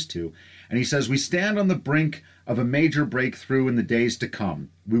introduced to. And he says, "We stand on the brink of a major breakthrough in the days to come.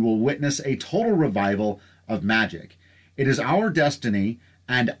 We will witness a total revival of magic. It is our destiny,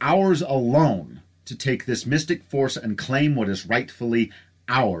 and ours alone, to take this mystic force and claim what is rightfully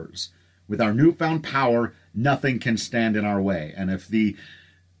ours. With our newfound power, nothing can stand in our way." And if the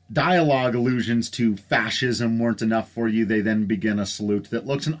dialogue allusions to fascism weren't enough for you, they then begin a salute that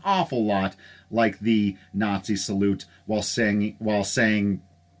looks an awful lot like the Nazi salute while saying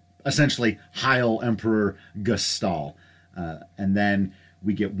essentially, "Heil Emperor Gestal." And then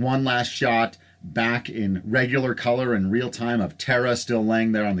we get one last shot back in regular color in real time of Terra still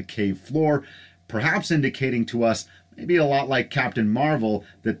laying there on the cave floor, perhaps indicating to us, maybe a lot like Captain Marvel,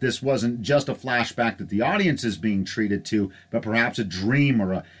 that this wasn't just a flashback that the audience is being treated to, but perhaps a dream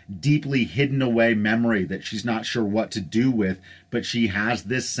or a deeply hidden away memory that she's not sure what to do with, but she has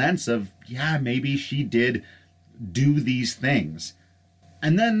this sense of, yeah, maybe she did do these things.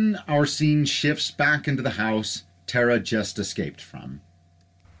 And then our scene shifts back into the house Terra just escaped from,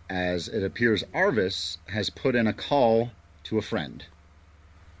 as it appears Arvis has put in a call to a friend.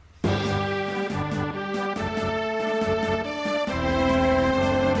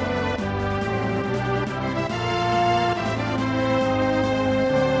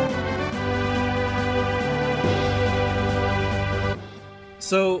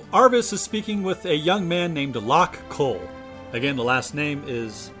 So Arvis is speaking with a young man named Locke Cole. Again, the last name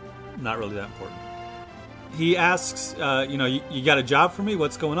is not really that important. He asks, you got a job for me?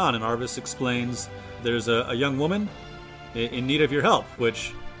 What's going on? And Arvis explains there's a young woman in need of your help,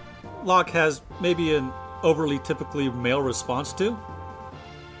 which Locke has maybe an overly typically male response to.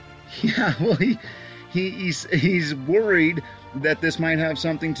 Yeah, well, he's worried that this might have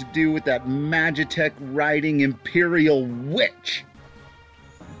something to do with that Magitech riding Imperial witch.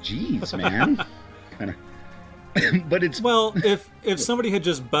 Jeez, man. Kind of. But it's... Well, if somebody had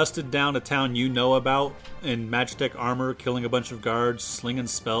just busted down a town you know about in Magitech armor, killing a bunch of guards, slinging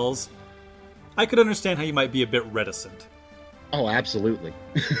spells, I could understand how you might be a bit reticent. Oh, absolutely.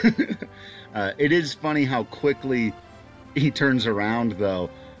 It is funny how quickly he turns around, though,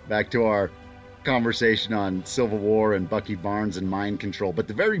 back to our conversation on Civil War and Bucky Barnes and mind control. But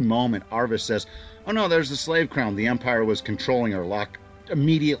the very moment Arvis says, "Oh no, there's the slave crown, the Empire was controlling her," Locke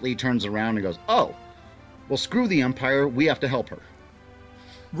immediately turns around and goes, "Oh, well, screw the Empire, we have to help her."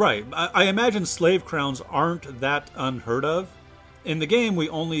 Right. I imagine slave crowns aren't that unheard of. In the game, we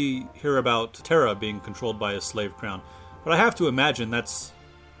only hear about Terra being controlled by a slave crown. But I have to imagine that's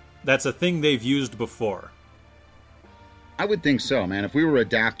a thing they've used before. I would think so, man. If we were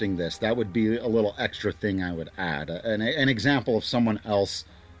adapting this, that would be a little extra thing I would add. An example of someone else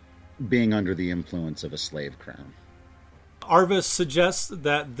being under the influence of a slave crown. Arvis suggests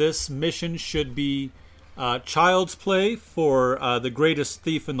that this mission should be child's play for the greatest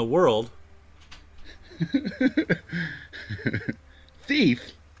thief in the world.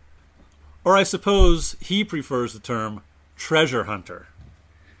 Thief? Or I suppose he prefers the term treasure hunter.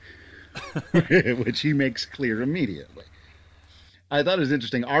 Which he makes clear immediately. I thought it was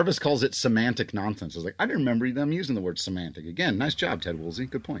interesting. Arvis calls it semantic nonsense. I was like, I didn't remember them using the word semantic. Again, nice job, Ted Woolsey.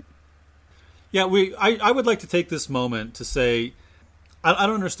 Good point. Yeah, I would like to take this moment to say, I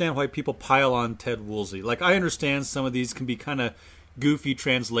don't understand why people pile on Ted Woolsey. Like, I understand some of these can be kind of goofy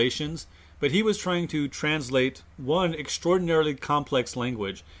translations, but he was trying to translate one extraordinarily complex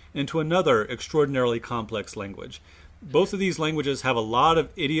language into another extraordinarily complex language. Both of these languages have a lot of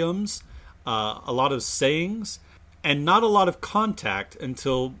idioms, a lot of sayings, and not a lot of contact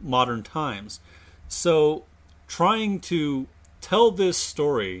until modern times. So trying to tell this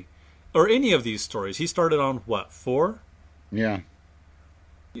story, or any of these stories, he started on, 4? Yeah.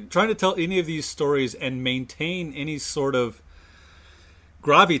 Trying to tell any of these stories and maintain any sort of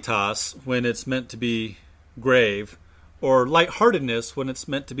gravitas when it's meant to be grave, or lightheartedness when it's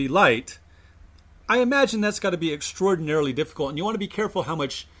meant to be light, I imagine that's got to be extraordinarily difficult, and you want to be careful how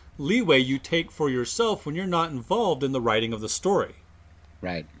much leeway you take for yourself when you're not involved in the writing of the story.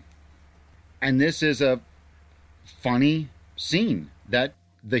 Right. And this is a funny scene that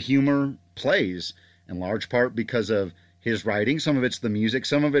the humor plays in large part because of his writing. Some of it's the music,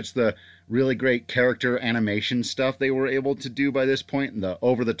 some of it's the really great character animation stuff they were able to do by this point, and the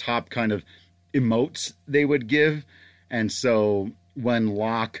over-the-top kind of emotes they would give. And so when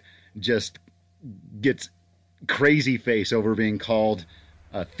Locke just gets crazy face over being called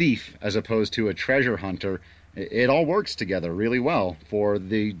a thief as opposed to a treasure hunter, it all works together really well for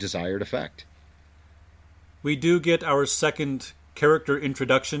the desired effect. We do get our second character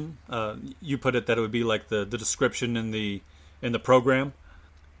introduction. You put it that it would be like the description in the program.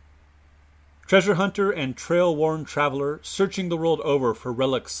 Treasure hunter and trail-worn traveler searching the world over for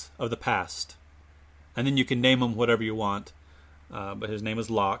relics of the past. And then you can name him whatever you want. But his name is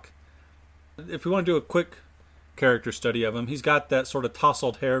Locke. If we want to do a quick character study of him, he's got that sort of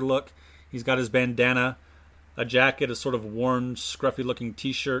tousled hair look. He's got his bandana, a jacket, a sort of worn, scruffy-looking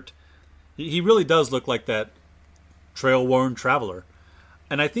t-shirt. He really does look like that trail-worn traveler.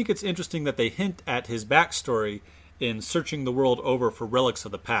 And I think it's interesting that they hint at his backstory in searching the world over for relics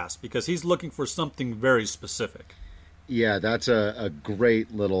of the past, because he's looking for something very specific. Yeah, that's a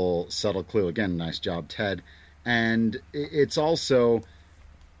great little subtle clue. Again, nice job, Ted. And it's also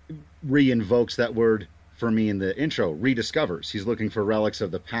re-invokes that word for me in the intro, rediscovers. He's looking for relics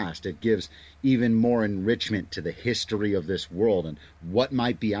of the past. It gives even more enrichment to the history of this world and what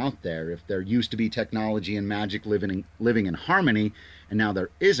might be out there. If there used to be technology and magic living in harmony, and now there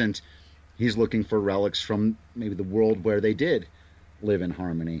isn't, he's looking for relics from maybe the world where they did live in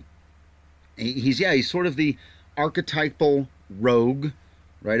harmony. He's sort of the archetypal rogue,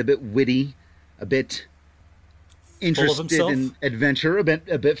 right? A bit witty, a bit interested in adventure, a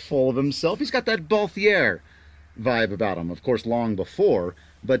bit full of himself. He's got that Balthier vibe about him, of course, long before,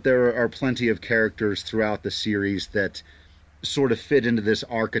 but there are plenty of characters throughout the series that sort of fit into this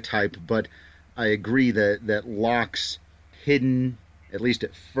archetype. But I agree that Locke's hidden, at least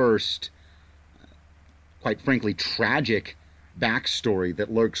at first, quite frankly, tragic backstory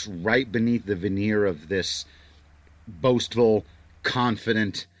that lurks right beneath the veneer of this boastful,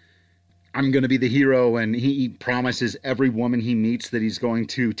 confident, I'm going to be the hero, and he promises every woman he meets that he's going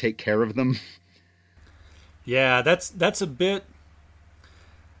to take care of them. Yeah, that's a bit...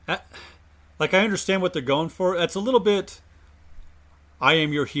 like, I understand what they're going for. That's a little bit, I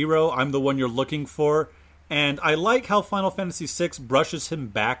am your hero, I'm the one you're looking for. And I like how Final Fantasy VI brushes him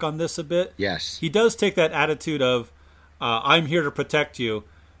back on this a bit. Yes. He does take that attitude of, I'm here to protect you,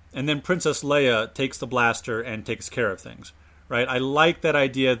 and then Princess Leia takes the blaster and takes care of things. Right? I like that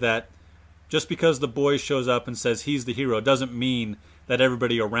idea that just because the boy shows up and says he's the hero doesn't mean that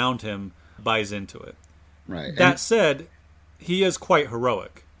everybody around him buys into it. Right. That said, he is quite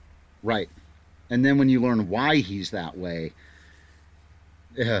heroic. Right. And then when you learn why he's that way,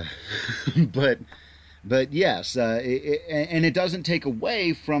 but yes, and it doesn't take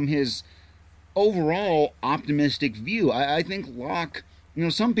away from his overall optimistic view. I think Locke,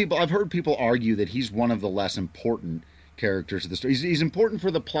 some people, I've heard people argue that he's one of the less important characters of the story. He's important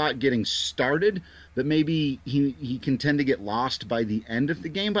for the plot getting started, but maybe he can tend to get lost by the end of the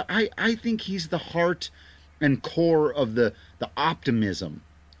game. But I think he's the heart and core of the optimism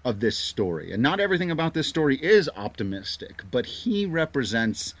of this story. And not everything about this story is optimistic, but he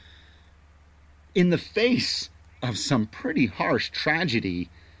represents, in the face of some pretty harsh tragedy,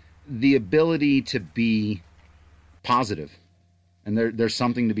 the ability to be positive. And there's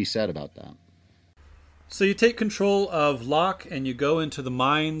something to be said about that. So you take control of Locke and you go into the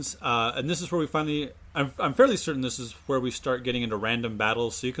mines, and this is where we finally, I'm fairly certain this is where we start getting into random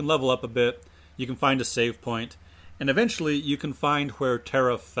battles, so you can level up a bit, you can find a save point, and eventually you can find where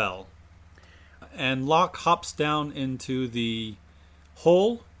Terra fell. And Locke hops down into the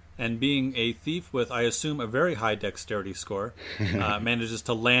hole, and being a thief with, I assume, a very high dexterity score, manages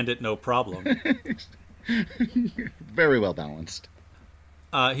to land it no problem. Very well balanced.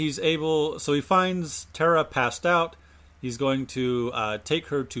 So he finds Terra passed out. He's going to take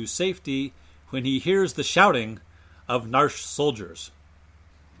her to safety when he hears the shouting of Narsh soldiers.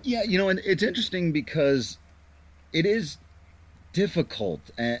 Yeah, and it's interesting because it is difficult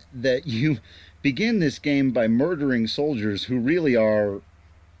that you begin this game by murdering soldiers who really are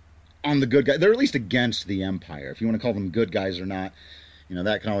on the good guy. They're at least against the Empire. If you want to call them good guys or not,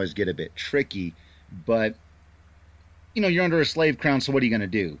 that can always get a bit tricky. But you're under a slave crown, so what are you going to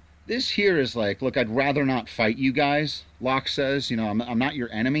do? This here is like, look, I'd rather not fight you guys, Locke says. I'm not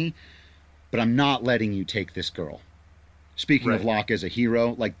your enemy, but I'm not letting you take this girl. Speaking of Locke as a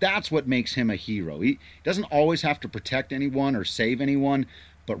hero, that's what makes him a hero. He doesn't always have to protect anyone or save anyone,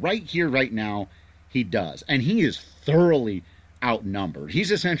 But right here, right now, he does. And he is thoroughly outnumbered.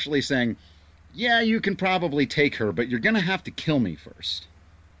 He's essentially saying, yeah, you can probably take her, but you're going to have to kill me first.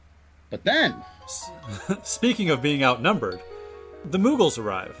 But then... Speaking of being outnumbered, the Mughals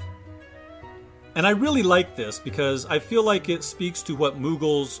arrive. And I really like this because I feel like it speaks to what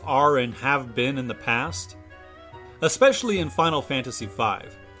Mughals are and have been in the past, especially in Final Fantasy V.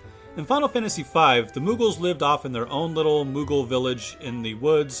 In Final Fantasy V, the Mughals lived off in their own little Mughal village in the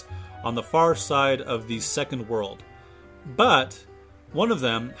woods on the far side of the Second World. But one of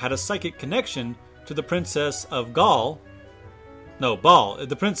them had a psychic connection to the Princess of Gaul. No, Baal.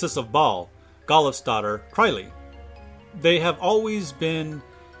 The Princess of Baal, Galif's daughter, Krylie. They have always been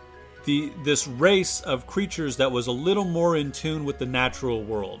this race of creatures that was a little more in tune with the natural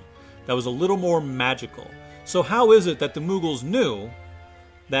world, that was a little more magical. So how is it that the Mughals knew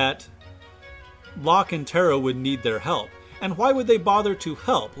that Locke and Terra would need their help? And why would they bother to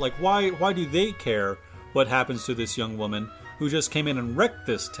help? Like, why do they care what happens to this young woman who just came in and wrecked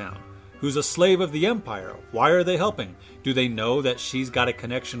this town, who's a slave of the Empire? Why are they helping? Do they know that she's got a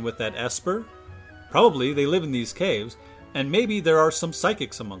connection with that Esper? Probably. They live in these caves. And maybe there are some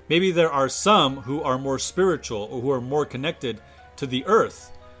psychics among them. Maybe there are some who are more spiritual or who are more connected to the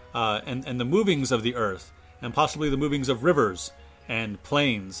earth and the movings of the earth, and possibly the movings of rivers and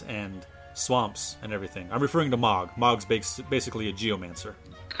plains and swamps and everything. I'm referring to Mog. Mog's basically a geomancer.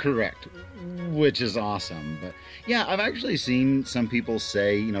 Correct, which is awesome. But yeah, I've actually seen some people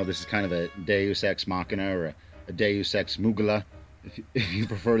say, this is kind of a Deus Ex Machina or a Deus Ex Mugala. If you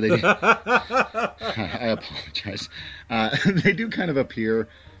prefer, they do. I apologize. They do kind of appear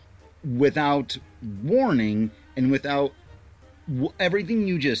without warning and without everything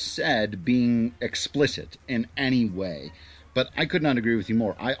you just said being explicit in any way. But I could not agree with you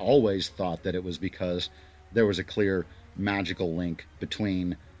more. I always thought that it was because there was a clear magical link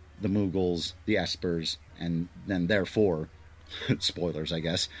between the Mughals, the Espers, and then therefore, spoilers I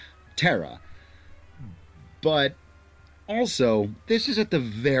guess, Terra. But also, this is at the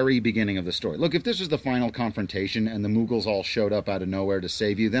very beginning of the story. Look, if this was the final confrontation and the Mughals all showed up out of nowhere to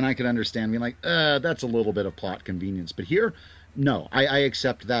save you, then I could understand being like, that's a little bit of plot convenience. But here, no, I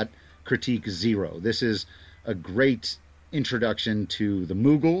accept that critique zero. This is a great introduction to the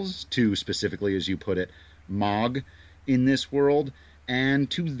Mughals, to specifically, as you put it, Mog in this world, and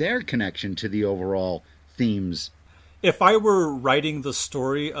to their connection to the overall themes. If I were writing the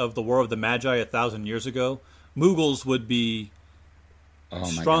story of the War of the Magi 1,000 years ago, Mughals would be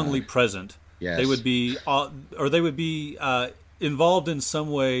strongly present. Yes. They would be, involved in some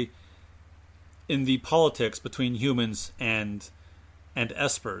way in the politics between humans and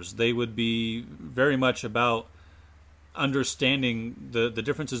Espers. They would be very much about understanding the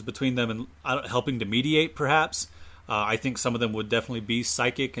differences between them and helping to mediate, perhaps. I think some of them would definitely be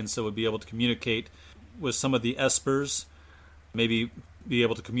psychic, and so would be able to communicate with some of the Espers, maybe be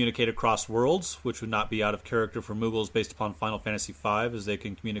able to communicate across worlds, which would not be out of character for Mughals based upon Final Fantasy V, as they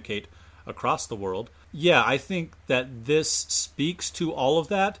can communicate across the world. Yeah, I think that this speaks to all of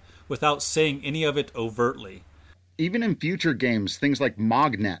that without saying any of it overtly. Even in future games, things like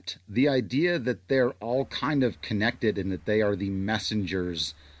Mognet, the idea that they're all kind of connected and that they are the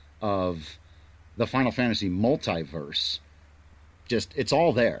messengers of the Final Fantasy multiverse, it's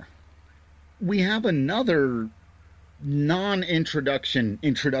all there. We have another introduction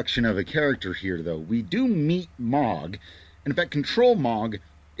of a character here, though. We do meet Mog, and in fact control Mog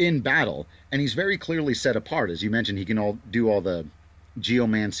in battle, and he's very clearly set apart. As you mentioned, he can do all the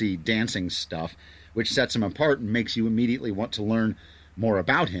geomancy dancing stuff, which sets him apart and makes you immediately want to learn more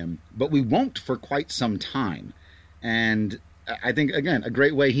about him. But we won't for quite some time. And I think, again, a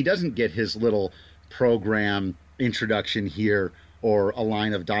great way, he doesn't get his little program introduction here or a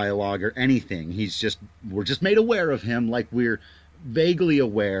line of dialogue or anything. We're just made aware of him, like we're vaguely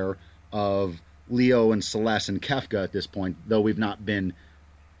aware of Leo and Celeste and Kefka at this point, though we've not been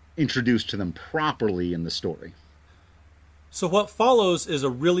introduced to them properly in the story. So what follows is a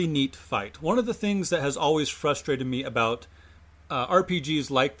really neat fight. One of the things that has always frustrated me about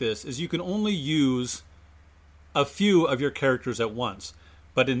RPGs like this is you can only use a few of your characters at once.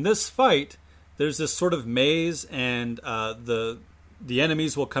 But in this fight, there's this sort of maze, and the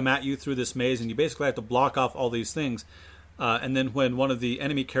enemies will come at you through this maze, and you basically have to block off all these things. And then when one of the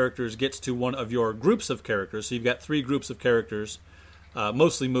enemy characters gets to one of your groups of characters, so you've got 3 groups of characters,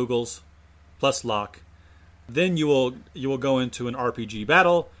 mostly Mughals, plus Locke, then you will go into an RPG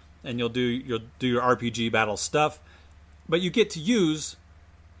battle, and you'll do your RPG battle stuff. But you get to use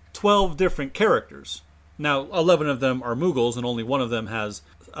 12 different characters. Now, 11 of them are Mughals, and only one of them has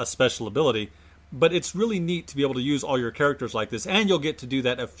a special ability. But it's really neat to be able to use all your characters like this, and you'll get to do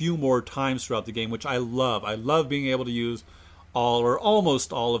that a few more times throughout the game, which I love. I love being able to use all or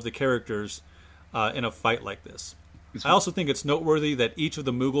almost all of the characters in a fight like this. I also think it's noteworthy that each of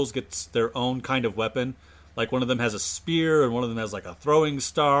the Moogles gets their own kind of weapon. Like one of them has a spear, and one of them has like a throwing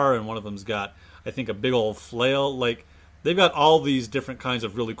star, and one of them's got, I think, a big old flail. Like, they've got all these different kinds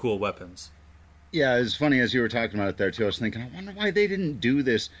of really cool weapons. Yeah, it's funny as you were talking about it there, too. I was thinking, I wonder why they didn't do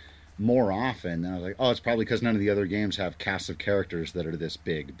this more often. And I was like, oh, it's probably because none of the other games have casts of characters that are this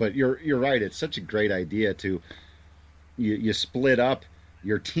big. But you're right. It's such a great idea to you split up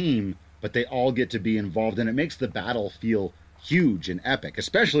your team, but they all get to be involved, and it makes the battle feel huge and epic,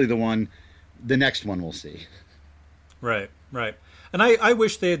 especially the next one we'll see. Right. And I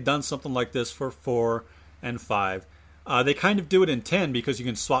wish they had done something like this for 4 and 5. They kind of do it in 10 because you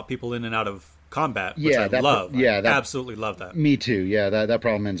can swap people in and out of combat, which I love. I absolutely love that. Me too. Yeah, that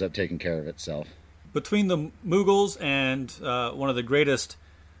problem ends up taking care of itself. Between the Moogles and one of the greatest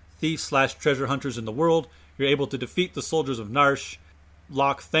thieves/treasure hunters in the world, you're able to defeat the soldiers of Narsh.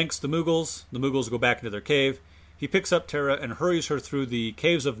 Locke thanks the Moogles. The Moogles go back into their cave. He picks up Terra and hurries her through the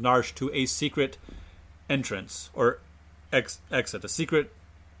caves of Narsh to a secret entrance, or exit, a secret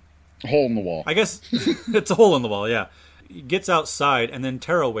hole in the wall. I guess it's a hole in the wall, yeah. He gets outside, and then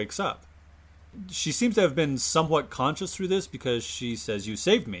Terra wakes up. She seems to have been somewhat conscious through this because she says, "You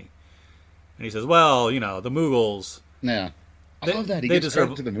saved me." And he says, well, the Moogles. Yeah. I love that. He gives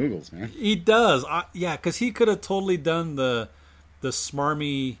credit to the Moogles, man. He does. Yeah, because he could have totally done the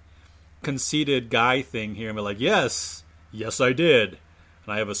smarmy, conceited guy thing here and be like, yes, I did.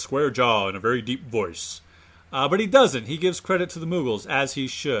 And I have a square jaw and a very deep voice. But he doesn't. He gives credit to the Moogles, as he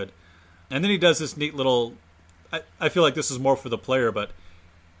should. And then he does this neat little... I feel like this is more for the player, but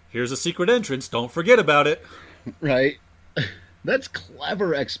here's a secret entrance. Don't forget about it. Right. That's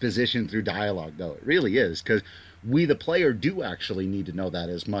clever exposition through dialogue, though. It really is, because we, the player, do actually need to know that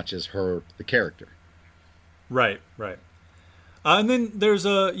as much as her, the character. Right. And then there's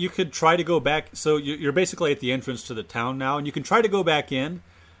you could try to go back. So you're basically at the entrance to the town now, and you can try to go back in,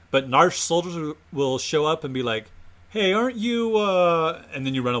 but Narsh soldiers will show up and be like, hey, aren't you... And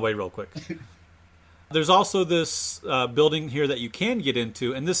then you run away real quick. There's also this building here that you can get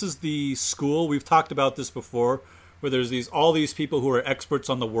into, and this is the school. We've talked about this before, where there's all these people who are experts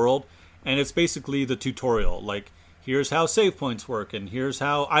on the world, and it's basically the tutorial. Like, here's how save points work, and here's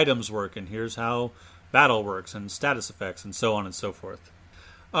how items work, and here's how battle works, and status effects, and so on and so forth.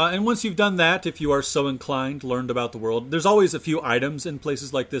 And once you've done that, if you are so inclined, learned about the world, there's always a few items in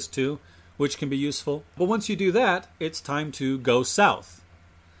places like this too, which can be useful. But once you do that, it's time to go south.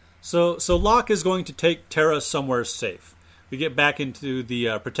 So Locke is going to take Terra somewhere safe. We get back into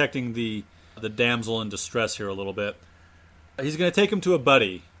the protecting the damsel in distress here a little bit. He's going to take him to a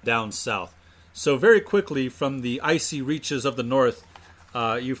buddy down south. So very quickly, from the icy reaches of the north,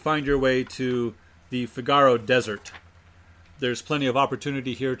 you find your way to the Figaro Desert. There's plenty of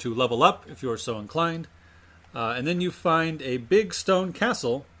opportunity here to level up if you are so inclined. And then you find a big stone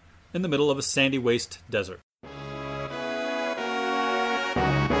castle in the middle of a sandy waste desert.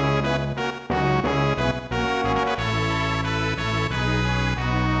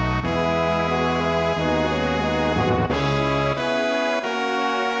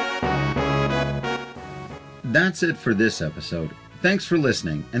 That's it for this episode. Thanks for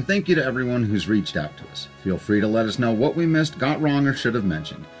listening, and thank you to everyone who's reached out to us. Feel free to let us know what we missed, got wrong, or should have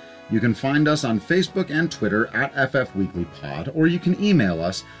mentioned. You can find us on Facebook and Twitter at FFWeeklyPod, or you can email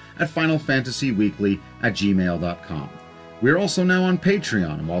us at FinalFantasyWeekly@gmail.com. We're also now on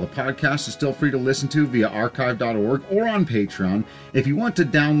Patreon, and while the podcast is still free to listen to via archive.org or on Patreon, if you want to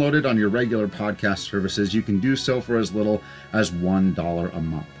download it on your regular podcast services, you can do so for as little as $1 a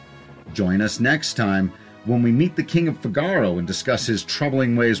month. Join us next time when we meet the King of Figaro and discuss his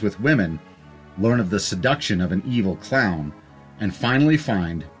troubling ways with women, learn of the seduction of an evil clown, and finally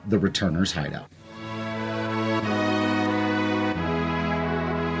find the Returner's hideout.